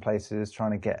about in places,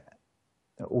 trying to get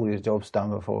all your jobs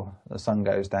done before the sun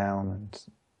goes down, and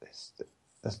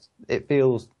it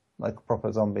feels like a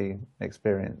proper zombie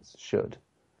experience should.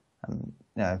 And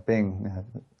being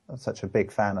such a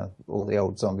big fan of all the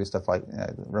old zombie stuff, like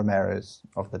Romero's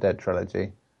of the Dead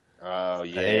trilogy. Oh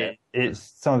yeah, it's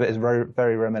some of it is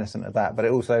very reminiscent of that, but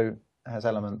it also has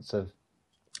elements of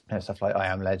stuff like I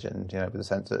Am Legend, with the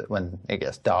sense that when it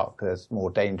gets dark, there's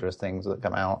more dangerous things that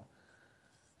come out,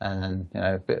 and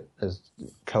as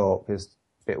co-op is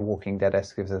a bit Walking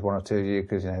Dead-esque if there's one or two of you,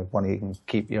 because one of you can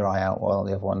keep your eye out while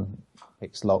the other one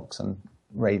picks locks and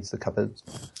raids the cupboards.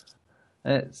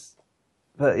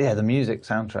 But yeah, the music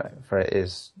soundtrack for it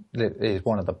is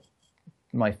one of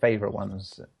my favourite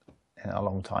ones in a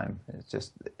long time. It's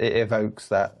just, it evokes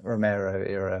that Romero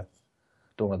era,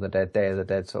 Dawn of the Dead, Day of the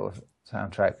Dead sort of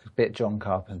soundtrack, a bit John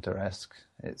Carpenter-esque.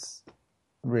 It's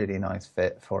really nice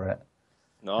fit for it.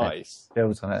 Nice. It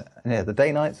builds on it. And yeah, the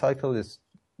day-night cycle is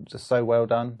just so well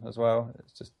done as well.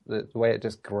 It's just the way it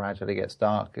just gradually gets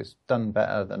dark is done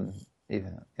better than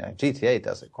even GTA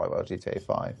does it quite well. GTA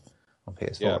 5 on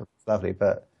PS4, It's lovely,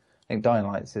 but I think Dying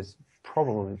Light is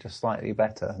probably just slightly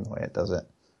better in the way it does it.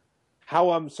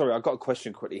 How sorry, I've got a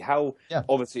question quickly.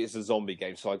 Obviously it's a zombie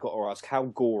game, so I got to ask, how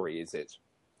gory is it?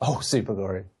 Oh, super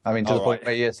gory. I mean, to the point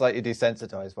where you're slightly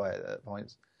desensitized by it at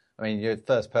points. I mean, you're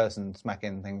first person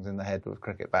smacking things in the head with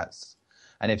cricket bats,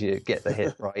 and if you get the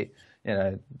hit right,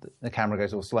 the camera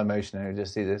goes all slow motion, and you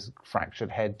just see this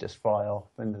fractured head just fly off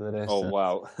into the distance. Oh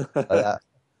wow! Like that.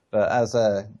 But as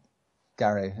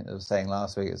Gary was saying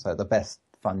last week, it's like the best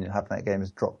fun you have in that game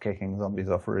is drop kicking zombies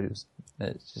off roofs.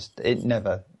 It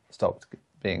never stopped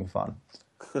being fun.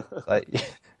 Like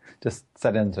just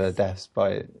set into a death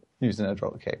by using a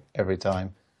drop kick every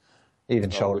time,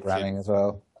 even shoulder ramming as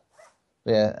well.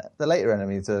 But yeah, the later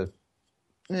enemies are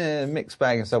mixed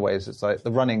bag in some ways. It's like the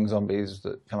running zombies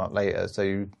that come up later, so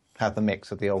you have the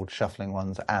mix of the old shuffling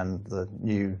ones and the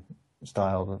new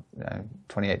style,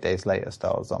 28 Days Later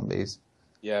style zombies.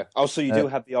 Yeah. Oh, so you do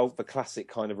have the classic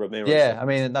kind of Romero. Yeah, I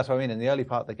mean, that's what I mean. In the early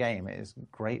part of the game, it is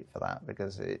great for that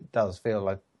because it does feel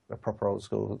like a proper old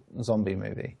school zombie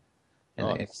movie.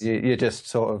 Nice. You just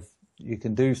sort of, you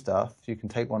can do stuff, you can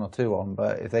take one or two on,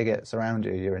 but if they get surround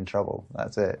you, you're in trouble.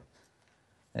 That's it.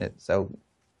 That's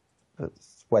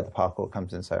where the parkour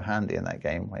comes in so handy in that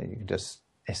game, where you can just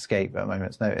escape at a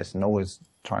moment's notice and always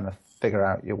trying to figure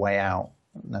out your way out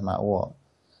no matter what.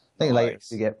 I think later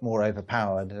as you get more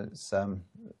overpowered, it's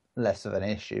less of an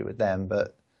issue with them,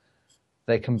 but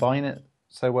they combine it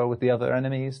so well with the other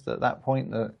enemies that at that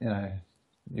point that, you know,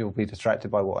 you'll be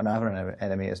distracted by what another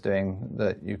enemy is doing,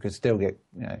 that you could still get,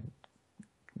 you know,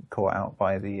 caught out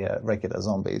by the regular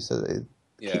zombies. So it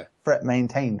keep threat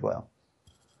maintained well.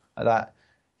 That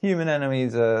human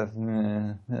enemies are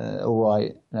all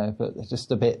right, you know, but they're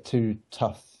just a bit too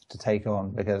tough to take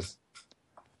on because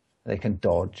they can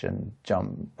dodge and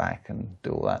jump back and do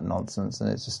all that nonsense, and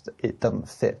it doesn't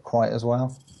fit quite as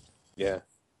well. Yeah.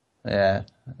 Yeah.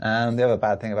 And the other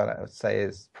bad thing about it, I would say,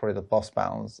 is probably the boss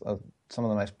battles are some of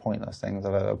the most pointless things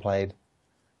I've ever played.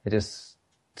 They just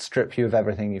strip you of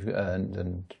everything you've earned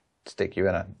and stick you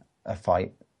in a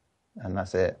fight, and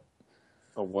that's it.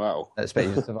 Oh, wow. Expect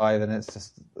you to survive, and it's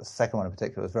just, the second one in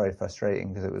particular was very frustrating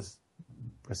because it was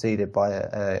preceded by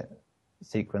a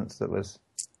sequence that was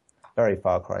very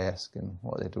Far Cry-esque in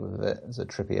what they did with it. It was a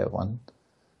trippier one.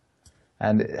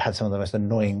 And it had some of the most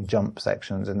annoying jump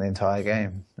sections in the entire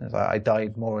game. It was like, I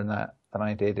died more in that than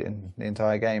I did in the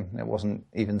entire game. It wasn't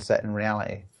even set in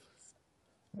reality.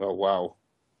 Oh, wow.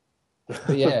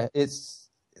 But yeah, it's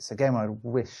a game I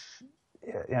wish,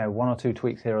 you know, one or two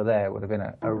tweaks here or there would have been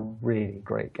a really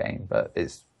great game. But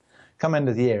it's come end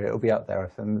of the year, it'll be up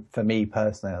there for me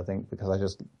personally, I think, because I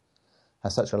just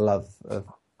have such a love of,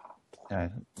 you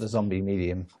know, the zombie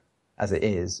medium as it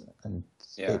is, and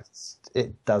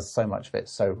it does so much of it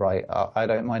so right. I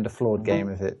don't mind a flawed game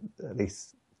if it at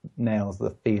least nails the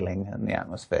feeling and the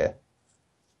atmosphere.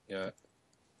 Yeah.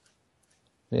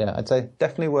 Yeah, I'd say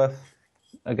definitely worth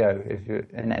a go if you're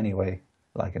in any way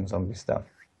liking zombie stuff.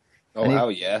 Oh,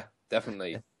 hell yeah,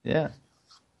 definitely. Yeah.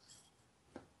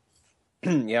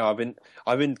 Yeah,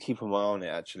 I've been keeping my eye on it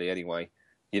actually. Anyway,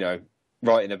 you know,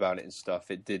 writing about it and stuff.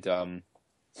 It did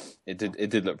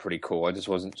look pretty cool. I just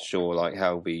wasn't sure like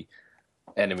how the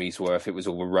enemies were, if it was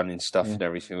all running stuff and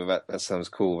everything. But that sounds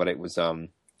cool. But it was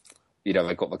you know,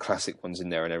 they got the classic ones in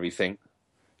there and everything.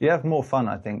 You have more fun,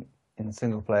 I think, in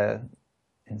single player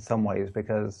in some ways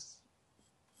because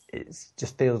it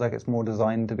just feels like it's more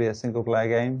designed to be a single player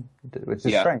game, which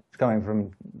is strange coming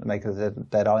from the makers of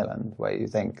Dead Island, where you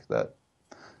think that,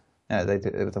 you know,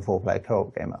 it was a 4-player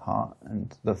co-op game at heart,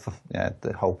 and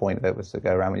the whole point of it was to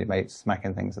go around with your mates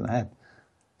smacking things in the head.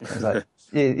 It's like,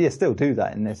 you still do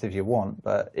that in this if you want,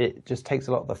 but it just takes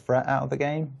a lot of the threat out of the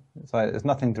game. It's like there's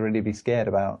nothing to really be scared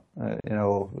about, you know,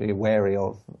 or be wary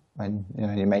of when, you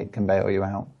know, your mate can bail you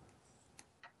out.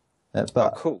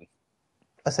 But cool.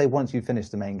 I say once you finish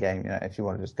the main game, you know, if you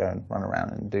want to just go and run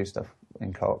around and do stuff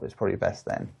in co-op, it's probably best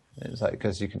then. It's like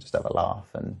because you can just have a laugh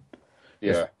and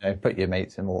just, you know, put your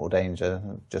mates in mortal danger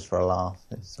just for a laugh.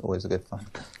 It's always a good fun.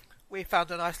 We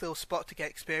found a nice little spot to get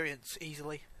experience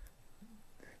easily.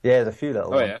 Yeah, there's a few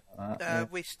little ones. Yeah.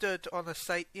 We stood on a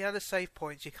safe. The save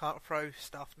points you can't throw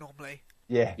stuff normally.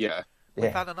 Yeah. Yeah. We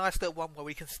found a nice little one where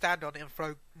we can stand on it and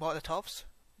throw Molotovs,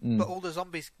 but all the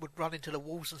zombies would run into the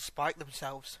walls and spike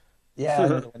themselves. Yeah, I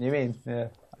know what you mean. Yeah,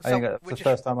 I think that's the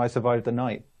first time I survived the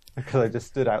night because I just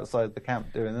stood outside the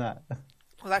camp doing that.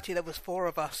 Well, actually, there was 4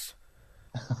 of us.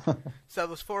 So there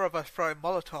was 4 of us throwing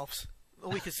Molotovs.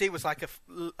 All we could see was like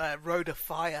a road of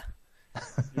fire.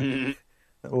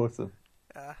 Awesome.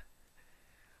 Yeah.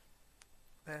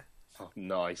 Oh,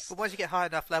 nice. But once you get high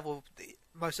enough level,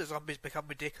 most of the zombies become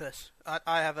ridiculous.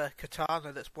 I have a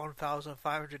katana that's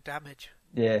 1,500 damage.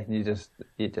 Yeah, you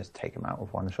just take them out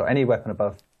with one shot. Any weapon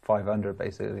above 500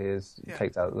 basically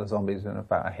takes out the zombies in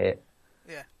about a hit.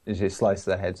 Yeah. You just slice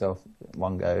their heads off in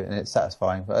one go, and it's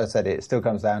satisfying. But as I said, it still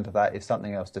comes down to that. If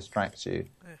something else distracts you,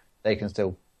 they can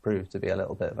still prove to be a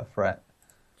little bit of a threat.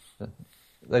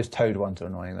 Those toad ones are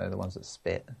annoying though, the ones that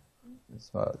spit.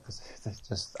 Well, because they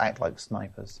just act like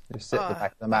snipers. They just sit at the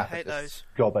back of the map and just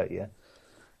gob at you.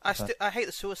 I hate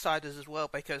the suiciders as well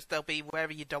because they'll be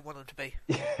wherever you don't want them to be.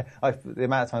 Yeah, the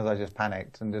amount of times I just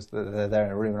panicked and just they're there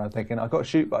in a room and I'm thinking I've got to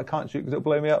shoot but I can't shoot because it'll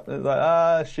blow me up. And it's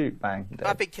like shoot, bang. Dead.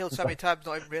 I've been killed so many times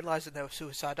not even realising they were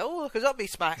suicidal. Oh, look, a zombie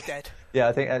smack dead. Yeah,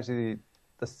 I think actually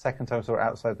the second time I saw it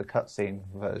outside the cutscene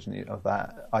version of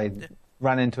that, I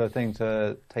ran into a thing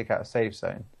to take out a save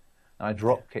zone. And I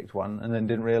drop kicked one and then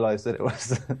didn't realise that it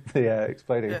was the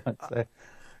exploding one. So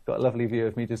got a lovely view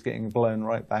of me just getting blown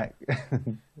right back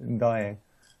and dying.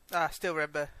 I still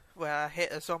remember where I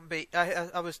hit a zombie.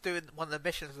 I was doing one of the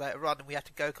missions later on and we had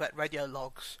to go collect radio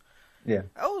logs. Yeah.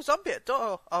 Oh, zombie at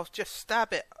door. I'll just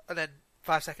stab it. And then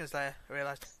 5 seconds later I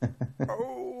realised,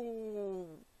 oh.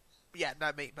 Yeah,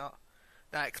 no, meat not.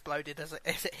 That exploded as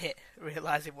it hit,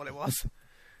 realising what it was.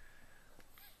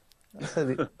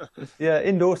 So yeah,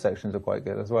 indoor sections are quite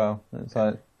good as well. It's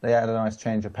like they had a nice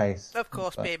change of pace. Of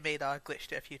course, being me, though, I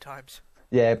glitched it a few times.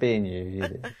 Yeah, being you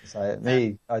did. So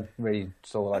me, I really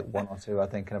saw like one or two. I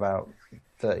think in about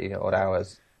 30 odd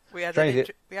hours. We had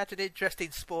an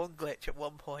interesting spawn glitch at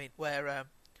one point where,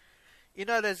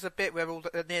 there's a bit where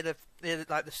near the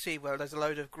like the sea where there's a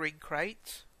load of green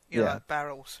crates, like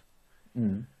barrels.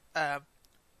 Mm.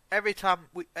 Every time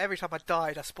I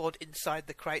died, I spawned inside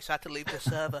the crate, so I had to leave the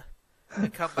server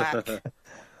and come back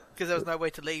because there was no way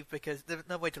to leave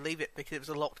it because it was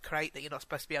a locked crate that you're not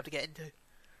supposed to be able to get into.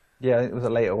 Yeah, it was a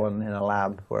later one in a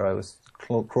lab where I was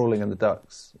crawling in the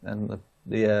ducts, and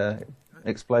the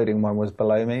exploding one was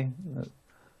below me,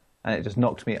 and it just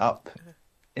knocked me up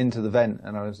into the vent,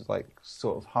 and I was like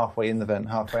sort of halfway in the vent,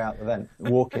 halfway out the vent,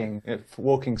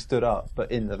 walking stood up, but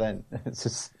in the vent. It's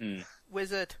just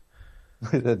wizard.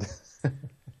 But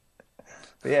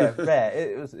yeah, rare.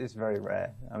 It's very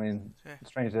rare. I mean,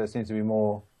 strangely, there seems to be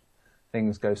more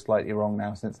things go slightly wrong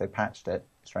now since they patched it.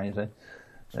 Strangely,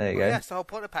 there you go. Yes, the whole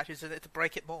point of patches is to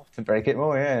break it more. To break it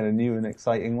more, yeah, in new and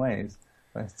exciting ways.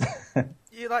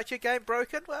 You liked your game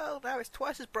broken? Well, now it's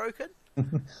twice as broken.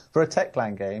 For a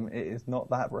Techland game, it is not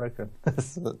that broken.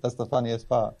 That's the funniest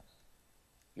part.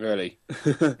 Really?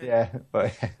 Yeah,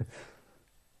 but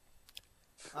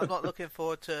I'm not looking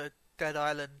forward to Dead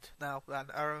Island now. And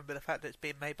I remember the fact that it's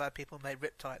being made by people who made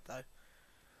Riptide, though.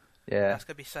 Yeah, that's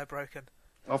gonna be so broken.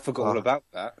 I forgot all about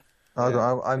that. I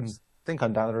think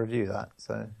I'm down to review that,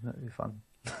 so that'll be fun.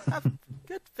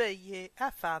 Good for you.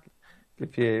 Have fun.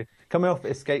 Good for you. Coming off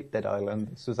Escape Dead Island,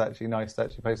 this was actually nice to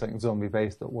actually play something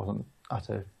zombie-based that wasn't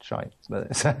utter shite.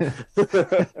 But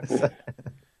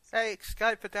Hey,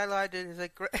 Escape Dead Island is a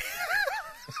great...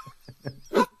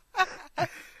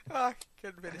 I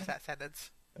couldn't finish that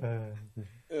sentence.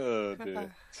 Oh,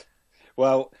 dear.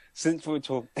 Well, since we're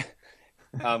talking...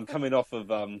 coming off of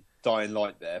Dying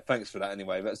Light there, thanks for that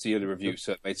anyway. That's the early review,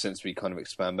 so it made sense we kind of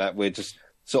expand that. We're just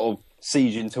sort of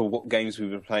siege into what games we've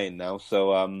been playing now.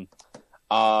 So,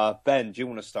 Ben, do you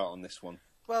want to start on this one?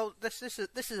 Well, this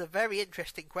is a very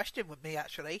interesting question with me,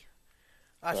 actually.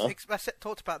 I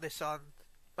talked about this on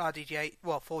RDGA,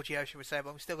 well, 4GO, should we say, but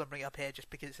I'm still going to bring it up here just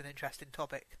because it's an interesting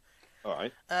topic. All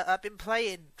right. I've been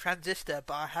playing Transistor,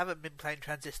 but I haven't been playing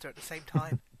Transistor at the same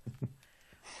time.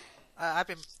 I've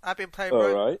been playing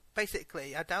right.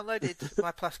 Basically, I downloaded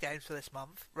my Plus games for this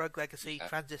month: Rogue Legacy,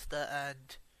 Transistor,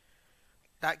 and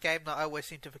that game that I always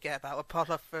seem to forget about,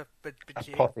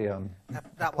 Apotheon.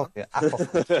 That one.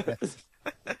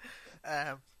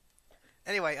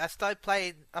 Anyway, I started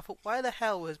playing. I thought, why the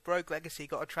hell has Rogue Legacy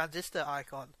got a Transistor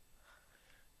icon?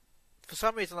 For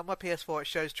some reason, on my PS4, it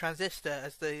shows Transistor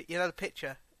as the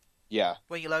picture. Yeah.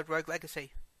 When you load Rogue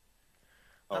Legacy.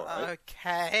 Right.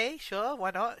 Okay, sure,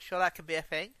 why not? Sure, that can be a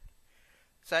thing.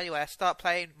 So anyway, I start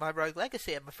playing my Rogue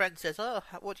Legacy, and my friend says, "Oh,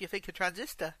 what do you think of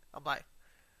Transistor?" I'm like,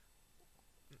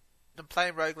 "I'm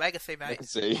playing Rogue Legacy, mate."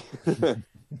 Legacy.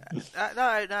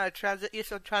 No,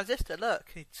 it's on Transistor.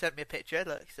 Look, he sent me a picture.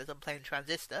 Look, he says I'm playing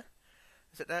Transistor.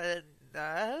 I said,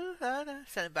 no.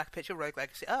 Send him back a picture of Rogue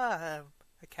Legacy.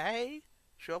 Okay,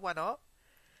 sure, why not?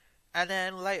 And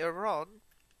then later on,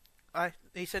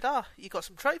 he said, you got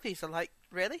some trophies. I'm like,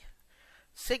 really?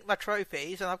 Sync my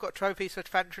trophies, and I've got trophies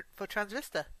for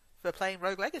Transistor for playing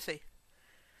Rogue Legacy.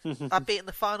 I've beaten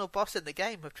the final boss in the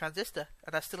game of Transistor,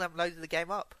 and I still haven't loaded the game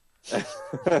up.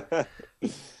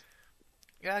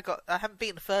 Yeah, I haven't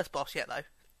beaten the first boss yet, though.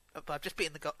 But I've just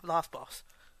beaten the last boss.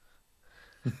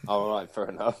 All right, fair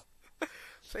enough.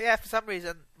 So yeah, for some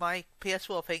reason, my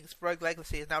PS4 thinks Rogue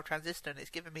Legacy is now Transistor, and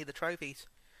it's giving me the trophies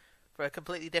for a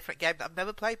completely different game that I've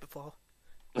never played before.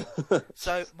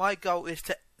 So my goal is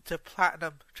to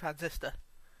platinum Transistor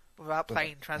without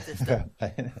playing Transistor.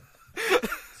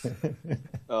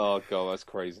 Oh god, that's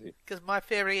crazy. Because my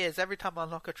theory is every time I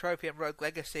unlock a trophy in Rogue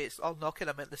Legacy, it's unlocking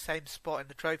them at the same spot in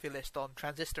the trophy list on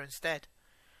Transistor instead.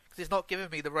 Because it's not giving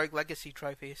me the Rogue Legacy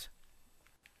trophies.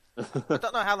 I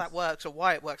don't know how that works or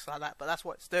why it works like that, but that's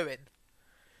what it's doing.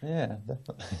 Yeah,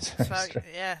 definitely.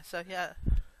 So yeah.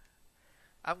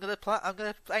 I'm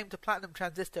gonna aim to platinum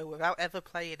Transistor without ever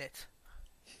playing it.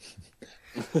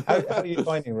 How are you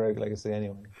finding Rogue Legacy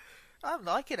anyway? I'm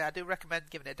liking it. I do recommend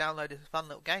giving it a download. It's a fun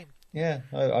little game. Yeah,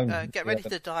 get ready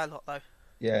to die a lot though.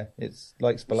 Yeah, it's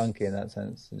like Spelunky in that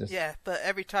sense. Yeah, but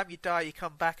every time you die, you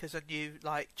come back as a new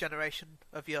generation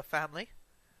of your family.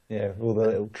 Yeah, all the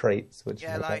little traits.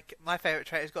 My favourite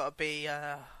trait has got to be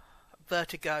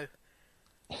vertigo,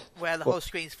 where the whole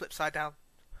screen's flipped side down.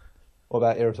 What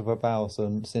about irritable bowel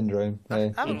syndrome?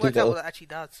 I haven't worked out what that actually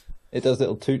does. It does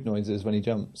little toot noises when he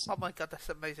jumps. Oh my god, that's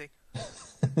amazing.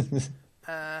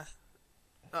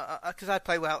 because I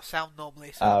play without sound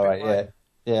normally. So Oh, right, yeah.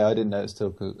 Yeah, I didn't know it's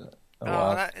still cool.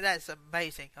 That's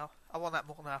amazing. I want that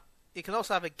more now. You can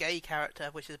also have a gay character,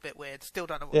 which is a bit weird. Still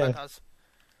don't know what that does.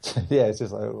 Yeah, it's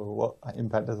just like, well, what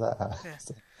impact does that have?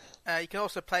 Yeah. You can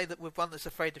also play that with one that's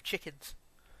afraid of chickens.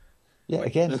 Yeah,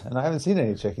 again, and I haven't seen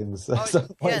any chickens. That's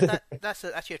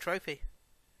actually a trophy.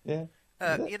 Yeah.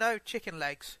 You know, chicken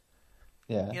legs.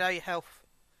 Yeah. You know your health.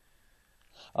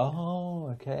 Oh,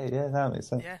 okay. Yeah, that makes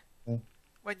sense. Yeah.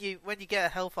 When you get a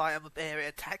health item up here, it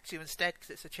attacks you instead because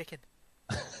it's a chicken.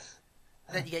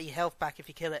 Then you get your health back if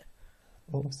you kill it.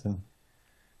 Awesome.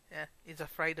 Yeah, he's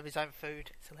afraid of his own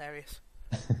food. It's hilarious.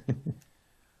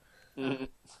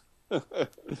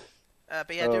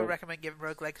 But yeah, I do recommend giving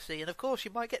Rogue Legacy, and of course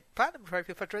you might get Platinum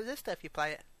Trophy for Transistor if you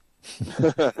play it.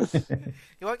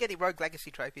 You won't get any Rogue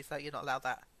Legacy trophies though, you're not allowed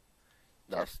that.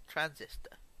 No. Just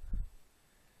Transistor.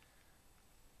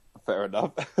 Fair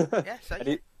enough. Yeah, so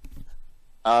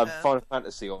Final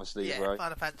Fantasy, obviously, yeah, right?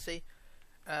 Final Fantasy.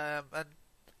 And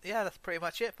yeah, that's pretty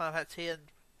much it. Final Fantasy and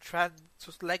Trans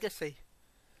Legacy.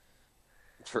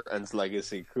 Trans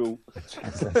Legacy, cool.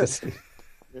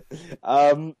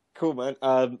 Cool,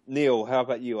 man. Neil, how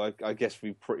about you? I guess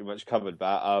we pretty much covered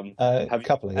that. A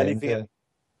couple of games,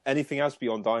 anything else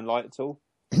beyond Dying Light at all?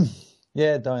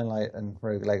 Yeah, Dying Light and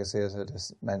Rogue Legacy, as I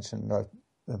just mentioned, I've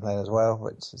been playing as well,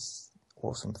 which is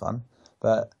awesome fun.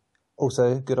 But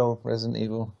also, good old Resident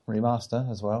Evil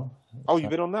Remaster as well. Oh, you've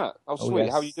been on that? Oh, sweet.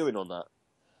 Yes. How are you doing on that?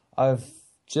 I've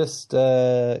just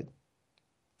got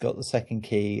the second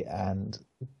key and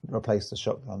replaced the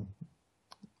shotgun.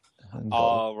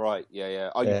 Oh, right.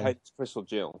 Yeah. Oh, you played Chris or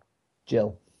Jill?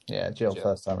 Jill. Yeah, Jill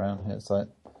first time around. It's like,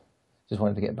 just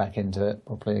wanted to get back into it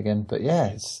properly again. But yeah,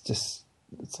 it's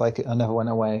like I never went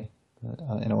away.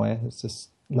 In a way, it's just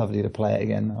lovely to play it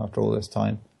again after all this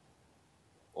time.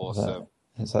 Awesome.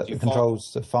 It's like the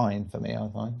controls are fine for me, I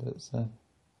find. It's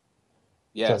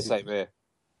yeah, same here.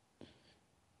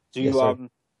 Do you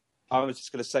I was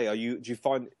just going to say, do you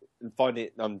find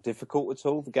it difficult at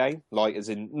all, the game? Like, as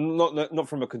in not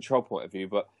from a control point of view,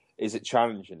 but is it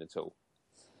challenging at all?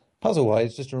 Puzzle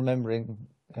wise, just remembering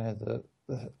the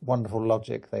wonderful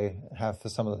logic they have for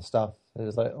some of the stuff.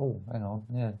 It's like, oh, hang on,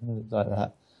 yeah, it's like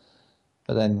that.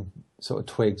 But then sort of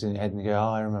twigs in your head and you go,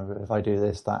 oh, I remember if I do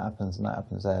this, that happens and that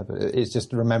happens there. But it's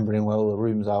just remembering where all the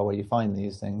rooms are where you find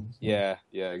these things. Yeah,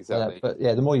 exactly. But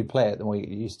yeah, the more you play it, the more you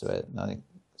get used to it. And I think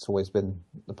it's always been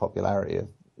the popularity of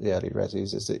the early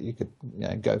Resis is that you could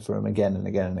go through them again and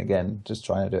again and again, just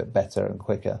trying to do it better and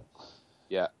quicker.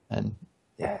 Yeah. And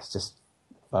yeah, it's just,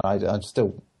 but I'm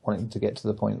still wanting to get to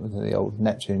the point with the old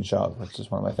Neptune Shark, which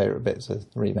is one of my favourite bits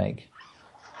of the remake.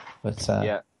 But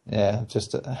yeah,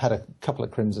 just had a couple of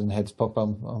crimson heads pop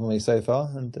on me so far,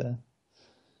 and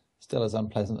still as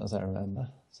unpleasant as I remember.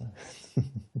 So.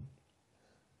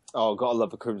 Oh, gotta love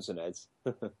the crimson heads.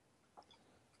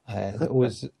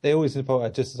 They always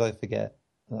report, just as I forget,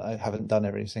 that I haven't done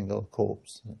every single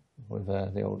corpse with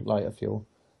the old lighter fuel.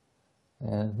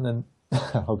 And then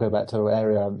I'll go back to an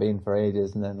area I haven't been for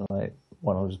ages, and then like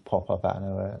one will just pop up out of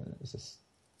nowhere. It's just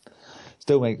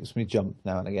still makes me jump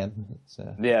now and again.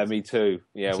 Yeah, me too.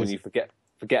 Yeah, when you forget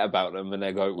about them and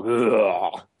they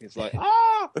go, ugh, it's like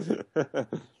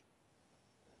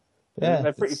yeah,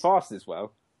 they're pretty fast as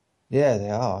well. Yeah, they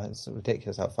are. It's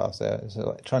ridiculous how fast they are. So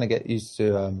like, trying to get used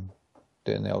to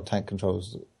doing the old tank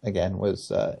controls again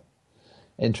was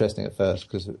interesting at first,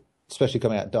 because especially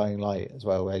coming out Dying Light as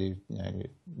well, where you're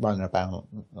running about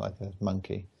like a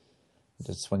monkey,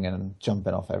 just swinging and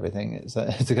jumping off everything. It's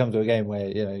to come to a game where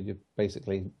you're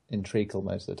basically in treacle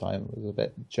most of the time. It was a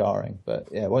bit jarring, but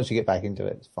yeah, once you get back into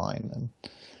it, it's fine, and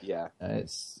yeah,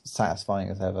 it's satisfying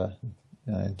as ever.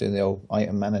 Doing the old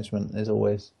item management is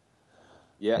always.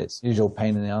 Yeah, it's usual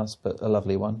pain in the ass, but a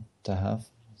lovely one to have.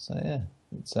 So yeah,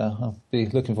 I'll be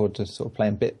looking forward to sort of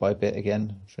playing bit by bit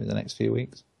again through the next few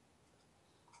weeks.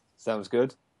 Sounds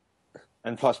good.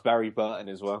 And plus Barry Burton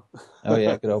as well. Oh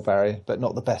yeah, good old Barry, but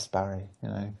not the best Barry,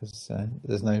 because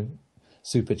there's no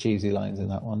super cheesy lines in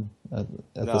that one of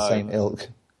the same ilk.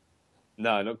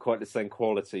 No, not quite the same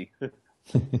quality. Trying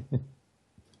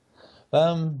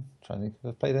to think if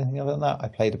I've played anything other than that. I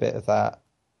played a bit of that.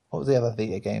 What was the other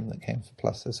Vita game that came for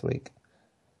Plus this week?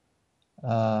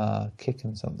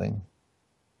 Kicking something.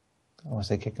 I want to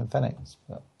say Kicking Phoenix,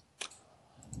 but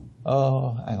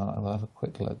hang on, I'll have a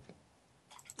quick look.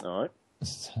 All right.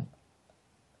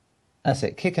 That's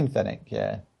it, Kicking Fennec,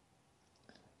 yeah.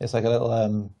 It's like a little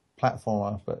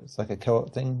platformer, but it's like a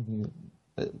co-op thing.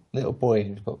 The little boy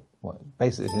who's got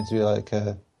basically seems to be like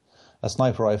a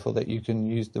sniper rifle that you can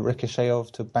use the ricochet of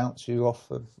to bounce you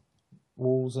off of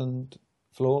walls and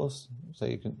floors, so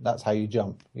that's how you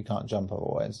jump. You can't jump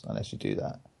otherwise unless you do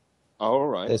that. Oh, all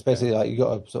right. It's basically like you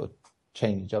got to sort of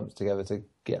chain your jumps together to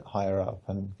get higher up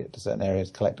and get to certain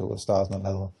areas, collect all the stars on a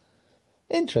level.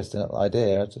 Interesting little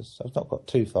idea. I've not got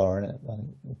too far in it. I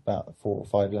think about 4 or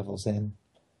 5 levels in.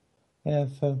 Yeah,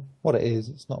 for what it is,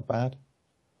 it's not bad.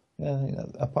 Yeah, I think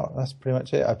that's pretty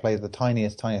much it. I played the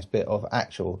tiniest bit of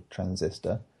actual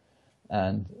Transistor,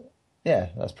 and yeah,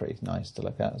 that's pretty nice to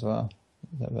look at as well.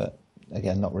 But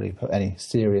again, not really put any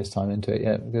serious time into it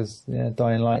yet because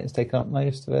Dying Light has taken up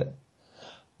most of it.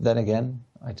 Then again,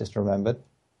 I just remembered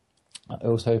I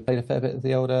also played a fair bit of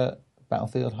the older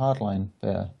Battlefield Hardline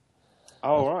there.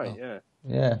 Oh, right, yeah.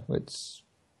 Yeah, it's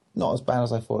not as bad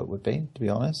as I thought it would be, to be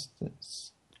honest.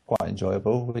 It's quite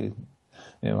enjoyable.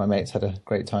 My mates had a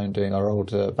great time doing our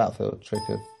old Battlefield trick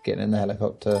of getting in the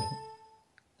helicopter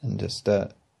and just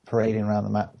parading around the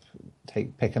map,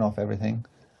 picking off everything.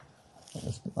 It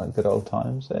was like good old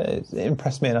times. It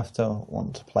impressed me enough to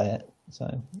want to play it,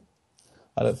 so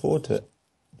I look forward to it.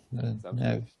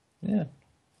 Yeah.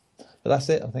 But that's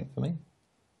it, I think, for me.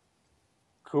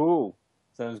 Cool.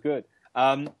 Sounds good.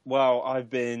 Well,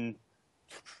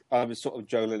 I was sort of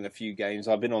joling a few games.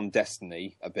 I've been on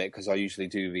Destiny a bit because I usually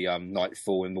do the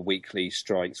Nightfall and the weekly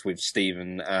strikes with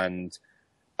Stephen and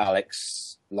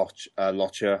Alex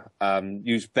Locher.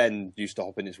 Ben used to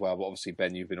hop in as well, but obviously,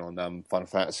 Ben, you've been on Final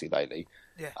Fantasy lately.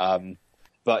 Yeah.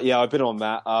 But yeah, I've been on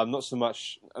that. Not so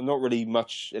much. Not really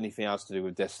much anything else to do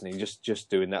with Destiny. Just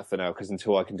doing that for now because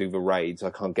until I can do the raids, I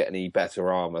can't get any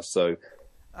better armor. So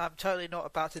I'm totally not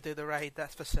about to do the raid.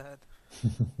 That's for certain.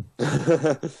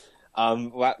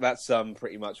 That's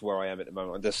pretty much where I am at the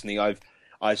moment on Destiny.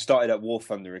 I started at War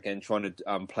Thunder again, trying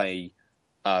to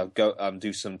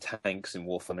do some tanks in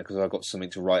War Thunder because I've got something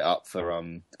to write up for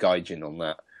Gaijin on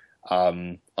that.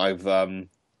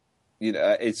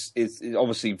 It's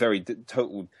obviously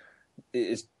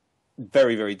it's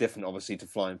very, very different, obviously, to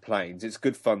flying planes. It's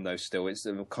good fun though. Still, it's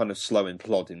kind of slow and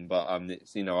plodding, but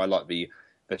it's I like the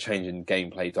change in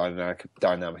gameplay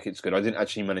dynamic. It's good. I didn't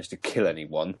actually manage to kill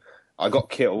anyone. I got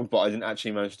killed, but I didn't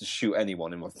actually manage to shoot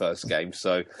anyone in my first game,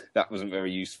 so that wasn't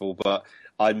very useful. But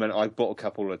I bought a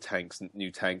couple of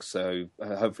new tanks, so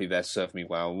hopefully they'll serve me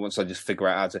well. And once I just figure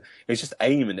out how to, it's just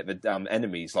aiming at the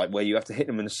enemies, like where you have to hit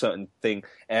them in a certain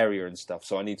area and stuff.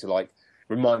 So I need to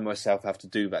remind myself how to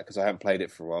do that because I haven't played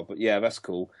it for a while. But yeah, that's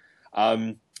cool.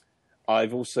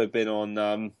 I've also been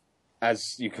on,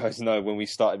 as you guys know, when we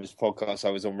started this podcast,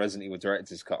 I was on Resident Evil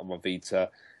Director's Cut on my Vita,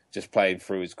 just playing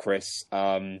through as Chris.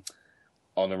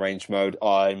 On arranged mode.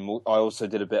 I also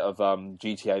did a bit of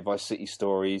GTA Vice City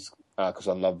Stories because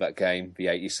I love that game, the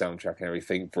 80s soundtrack and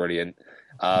everything, brilliant.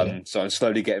 So I'm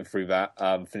slowly getting through that,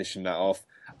 finishing that off.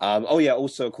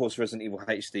 Also of course Resident Evil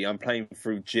HD. I'm playing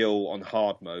through Jill on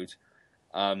hard mode.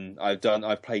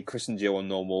 I've played Chris and Jill on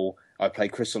normal. I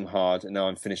played Chris on hard, and now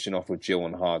I'm finishing off with Jill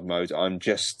on hard mode. I'm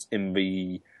just in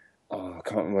the I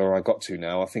can't remember where I got to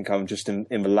now. I think I'm just in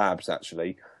the labs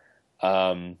actually.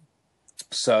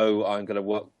 So I'm going to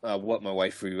work my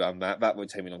way through that. That won't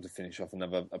take me long to finish off.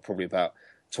 Another probably about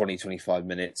 20-25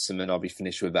 minutes, and then I'll be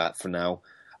finished with that for now.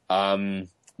 Then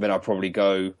I'll probably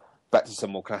go back to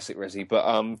some more classic Resi. But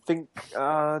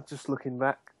just looking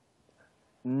back,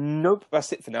 nope,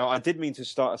 that's it for now. I did mean to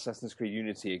start Assassin's Creed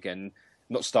Unity again.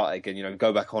 Not start it again,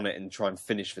 go back on it and try and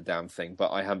finish the damn thing.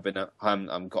 But I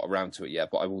haven't got around to it yet.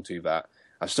 But I will do that.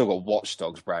 I've still got Watch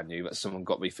Dogs brand new that someone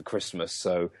got me for Christmas,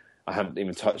 so I haven't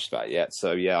even touched that yet.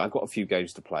 So yeah, I've got a few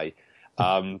games to play.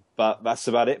 But that's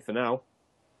about it for now.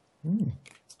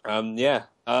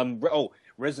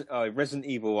 Resident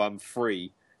Evil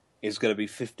 3 is going to be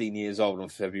 15 years old on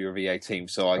February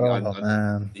 18th. So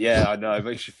man. Yeah, I know. It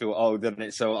makes you feel old, doesn't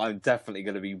it? So I'm definitely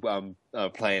going to be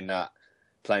playing the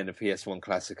PS1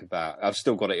 classic about. I've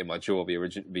still got it in my drawer,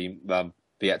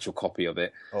 the actual copy of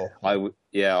it.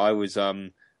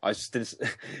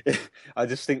 I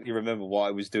distinctly remember what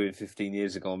I was doing 15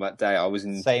 years ago on that day. I was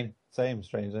in same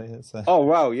strangely. Oh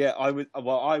wow, yeah. I'll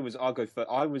go first.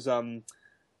 I was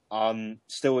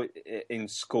still in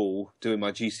school doing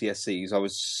my GCSEs. I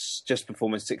was just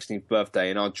before my 16th birthday,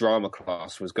 and our drama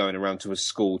class was going around to a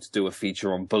school to do a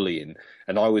feature on bullying.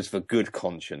 And I was for good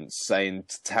conscience saying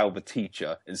to tell the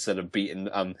teacher instead of beating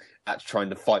at trying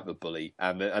to fight the bully.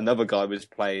 And another guy was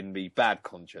playing the bad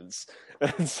conscience.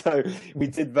 And so we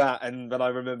did that. And then I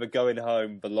remember going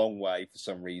home the long way for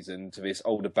some reason to this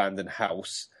old abandoned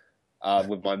house.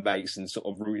 With my mates and sort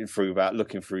of rooting through that,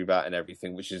 looking through that and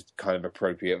everything, which is kind of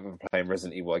appropriate for playing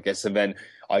Resident Evil, I guess. And then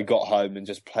I got home and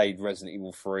just played Resident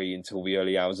Evil 3 until the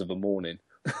early hours of the morning.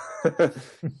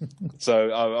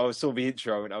 So I was sort of the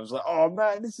intro and I was like, oh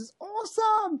man, this is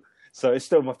awesome. So it's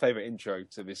still my favourite intro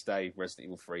to this day, Resident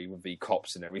Evil 3, with the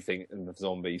cops and everything and the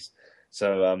zombies.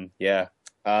 So, yeah.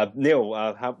 Neil,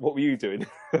 what were you doing?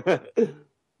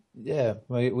 Yeah,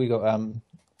 we got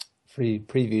free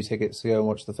preview tickets to go and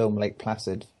watch the film Lake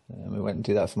Placid. And we went and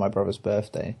do that for my brother's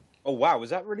birthday. Oh, wow.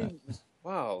 Was that really...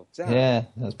 Wow. Damn. Yeah, it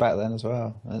was back then as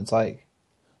well. And it's like,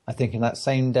 I think in that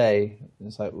same day,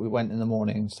 it's like we went in the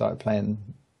morning, started playing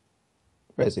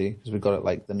Resi, because we got it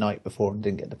like the night before and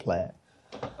didn't get to play it.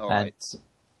 All right.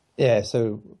 Yeah,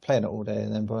 so playing it all day,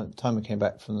 and then by the time we came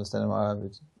back from the cinema, we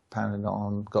pounded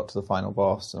on, got to the final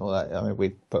boss and all that. I mean, we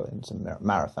put in some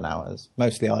marathon hours.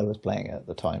 Mostly I was playing it at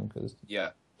the time,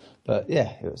 but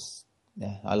yeah, it was,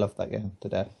 yeah, I loved that game to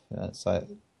death. Yeah, it's like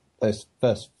those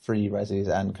first 3 Resis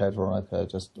and Code Veronica are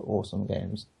just awesome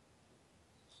games.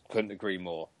 Couldn't agree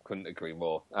more.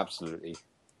 Absolutely.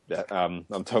 Yeah, I'm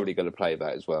totally going to play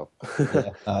that as well.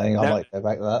 Yeah, I think I might go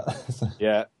back to that.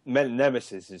 Yeah,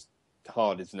 Nemesis is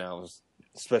hard as nails,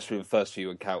 especially the first few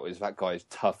encounters. That guy is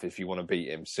tough if you want to beat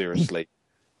him. Seriously,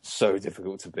 so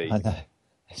difficult to beat. I know.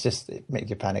 It makes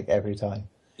you panic every time.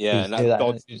 Yeah, and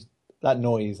that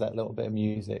noise, that little bit of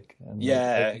music, and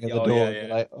yeah, the door, you're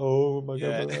like, oh my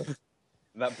god.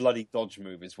 That bloody dodge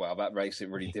move as well, that makes it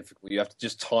really difficult. You have to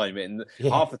just time it, and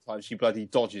half the time she bloody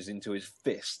dodges into his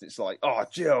fist. It's like, oh,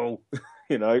 Jill,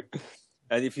 you know.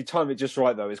 And if you time it just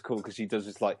right, though, it's cool because she does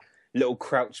this like little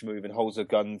crouch move and holds her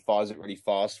gun, fires it really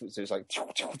fast. So it's like,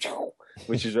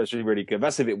 which is actually really good.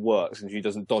 That's if it works and she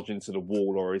doesn't dodge into the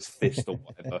wall or his fist or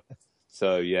whatever.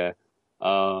 So yeah,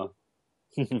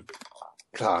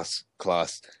 class.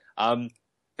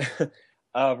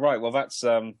 Right, well that's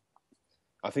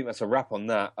I think that's a wrap on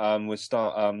that. We'll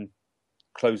start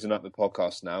closing up the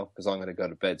podcast now because I'm going to go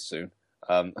to bed soon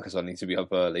because I need to be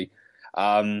up early.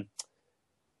 Do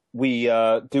we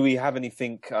have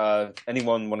anything?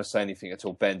 Anyone want to say anything at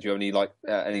all? Ben, do you have any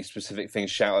any specific things,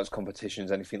 shout-outs,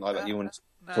 competitions, anything like that you want to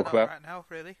talk about? Right now,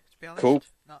 really, to be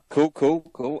honest.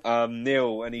 Cool.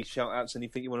 Neil, any shout-outs,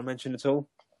 anything you want to mention at all?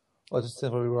 Well, just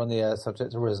since we were on the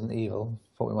subject of Resident Evil,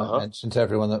 thought we might mention to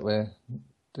everyone that we're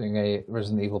doing a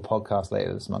Resident Evil podcast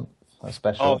later this month, a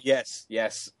special. Oh,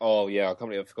 yes. Oh, yeah, I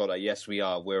can't believe I forgot that. Yes, we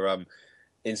are. We're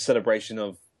in celebration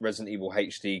of Resident Evil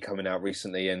HD coming out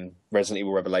recently and Resident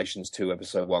Evil Revelations 2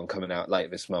 Episode 1 coming out later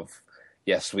this month.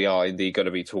 Yes, we are indeed going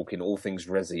to be talking all things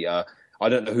Resi. I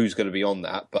don't know who's going to be on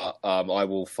that, but I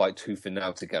will fight tooth and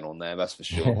nail to get on there, that's for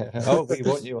sure. Oh, we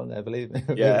want you on there, believe me.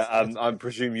 Yeah, I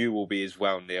presume you will be as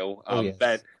well, Neil. Yes.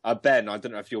 Ben, I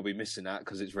don't know if you'll be missing that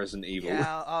because it's Resident Evil.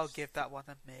 Yeah, I'll give that one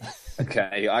a miss.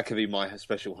 Okay, I could be my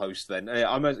special host then.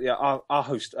 I'll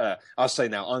host. I'll say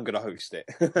now, I'm going to host it.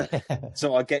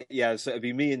 So so it'll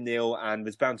be me and Neil, and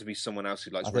there's bound to be someone else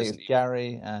who likes Resident Evil.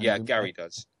 Gary. And Gary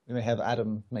does. We may have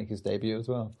Adam make his debut as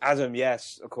well. Adam,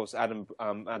 yes, of course, Adam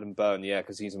Byrne, yeah,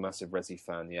 because he's a massive Resi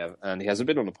fan, yeah, and he hasn't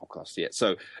been on the podcast yet.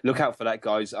 So look out for that,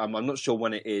 guys. I'm not sure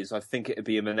when it is. I think it'll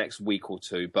be in the next week or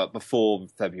two, but before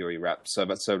February wraps. So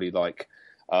that's only like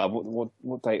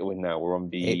what date are we now? We're on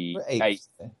the 8th.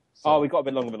 Oh, we got a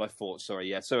bit longer than I thought. Sorry,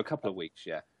 yeah. So a couple of weeks,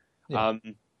 yeah.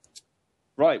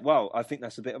 Right, well, I think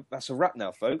that's a wrap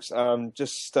now, folks.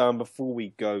 Just before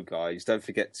we go, guys, don't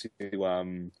forget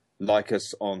to like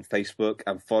us on Facebook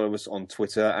and follow us on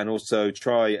Twitter, and also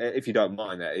try, if you don't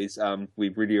mind, that is, we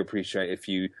really appreciate if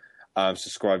you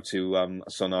subscribe to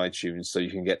us on iTunes so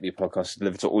you can get the podcast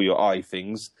delivered to all your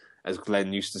things, as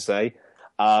Glenn used to say.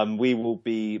 We will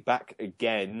be back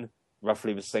again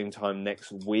roughly the same time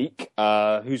next week.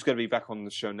 Who's going to be back on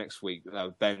the show next week?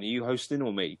 Ben, are you hosting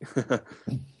or me?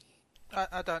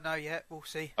 I don't know yet. We'll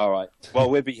see. All right. Well,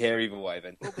 we'll be here either way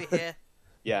then. We'll be here.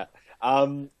 Yeah.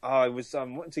 I was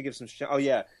wanting to give some shout. Oh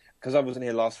yeah, because I wasn't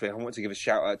here last week. I wanted to give a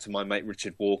shout out to my mate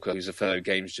Richard Walker, who's a fellow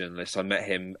games journalist. I met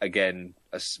him again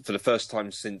for the first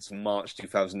time since March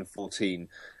 2014,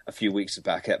 a few weeks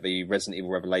back at the Resident Evil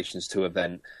Revelations 2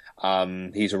 event.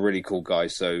 He's a really cool guy.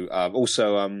 So I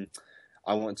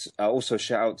want to also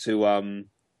shout out to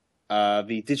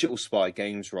the Digital Spy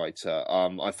games writer.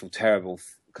 I feel terrible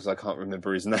because I can't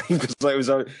remember his name because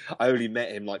I only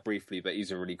met him like briefly, but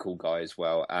he's a really cool guy as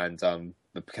well. And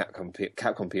the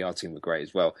Capcom PR team were great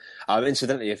as well.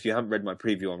 Incidentally, if you haven't read my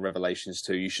preview on Revelations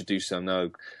 2, you should do so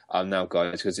now,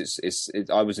 guys, because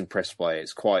I was impressed by it.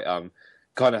 It's quite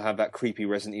kind of have that creepy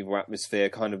Resident Evil atmosphere,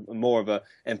 kind of more of a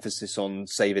emphasis on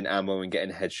saving ammo and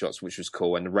getting headshots, which was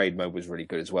cool. And the raid mode was really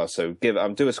good as well. So do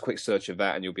a quick search of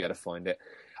that, and you'll be able to find it.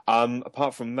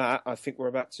 Apart from that, I think we're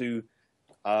about to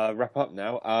wrap up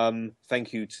now.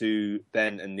 Thank you to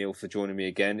Ben and Neil for joining me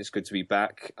again. It's good to be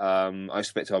back. I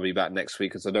expect I'll be back next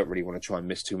week because I don't really want to try and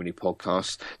miss too many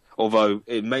podcasts. Although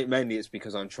mainly it's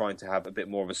because I'm trying to have a bit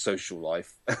more of a social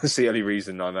life. That's the only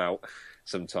reason I'm out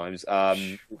sometimes.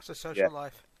 What's a social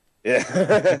life?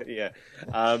 Yeah, yeah.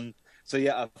 So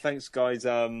yeah, thanks guys.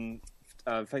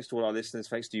 Thanks to all our listeners.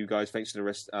 Thanks to you guys. Thanks to the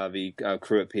rest of the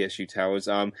crew at PSU Towers.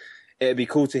 It'd be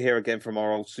cool to hear again from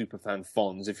our old superfan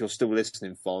Fonz. If you're still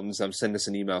listening, Fonz, send us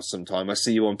an email sometime. I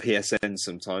see you on PSN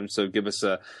sometimes, so give us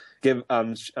a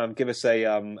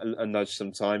nudge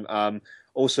sometime.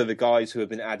 Also, the guys who have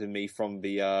been adding me from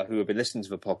the who have been listening to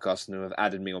the podcast and who have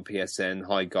added me on PSN.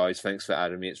 Hi guys, thanks for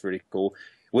adding me. It's really cool.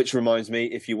 Which reminds me,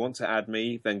 if you want to add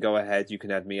me, then go ahead. You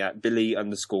can add me at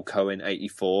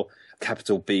Billy_Cohen84,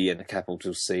 capital B and a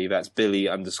capital C. That's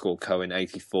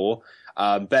Billy_Cohen84.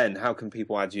 Ben, how can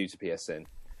people add you to PSN?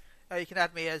 You can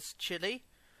add me as Chili.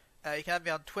 You can add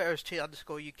me on Twitter as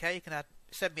Chili_UK. You can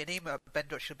send me an email at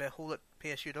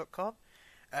ben.shabirhall@psu.com.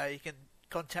 You can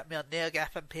contact me on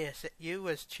NeoGaf and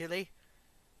PSU as Chili.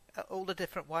 All the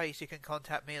different ways you can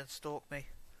contact me and stalk me.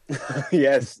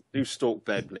 Yes, do stalk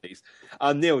Ben, please.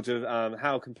 Neil,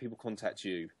 how can people contact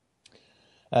you?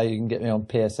 You can get me on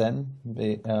PSN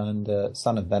and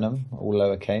Son of Venom, all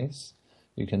lowercase.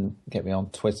 You can get me on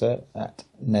Twitter at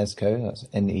Nezko, that's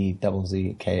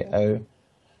NEZZKO.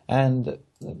 And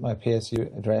my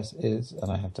PSU address is, and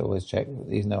I have to always check,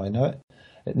 even though I know it,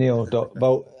 at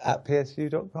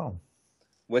neil.bolt@psu.com.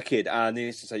 Wicked.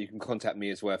 Needless to say, you can contact me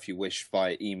as well if you wish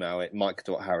via email at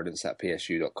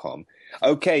mike.harrodance@psu.com.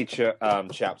 Okay,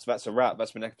 chaps, that's a wrap.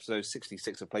 That's been episode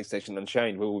 66 of PlayStation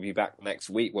Unchained. We will be back next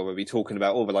week where we'll be talking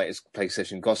about all the latest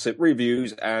PlayStation gossip,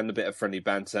 reviews, and a bit of friendly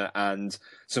banter and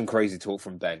some crazy talk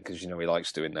from Ben, because you know he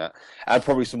likes doing that. And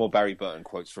probably some more Barry Burton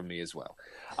quotes from me as well.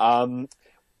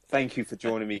 Thank you for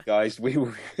joining me, guys.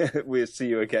 We'll see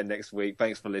you again next week.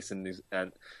 Thanks for listening,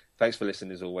 and thanks for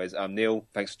listening as always. Neil,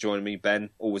 thanks for joining me. Ben,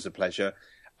 always a pleasure.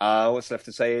 What's left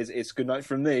to say is it's good night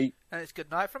from me. And it's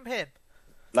good night from him.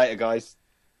 Later, guys.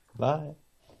 Bye.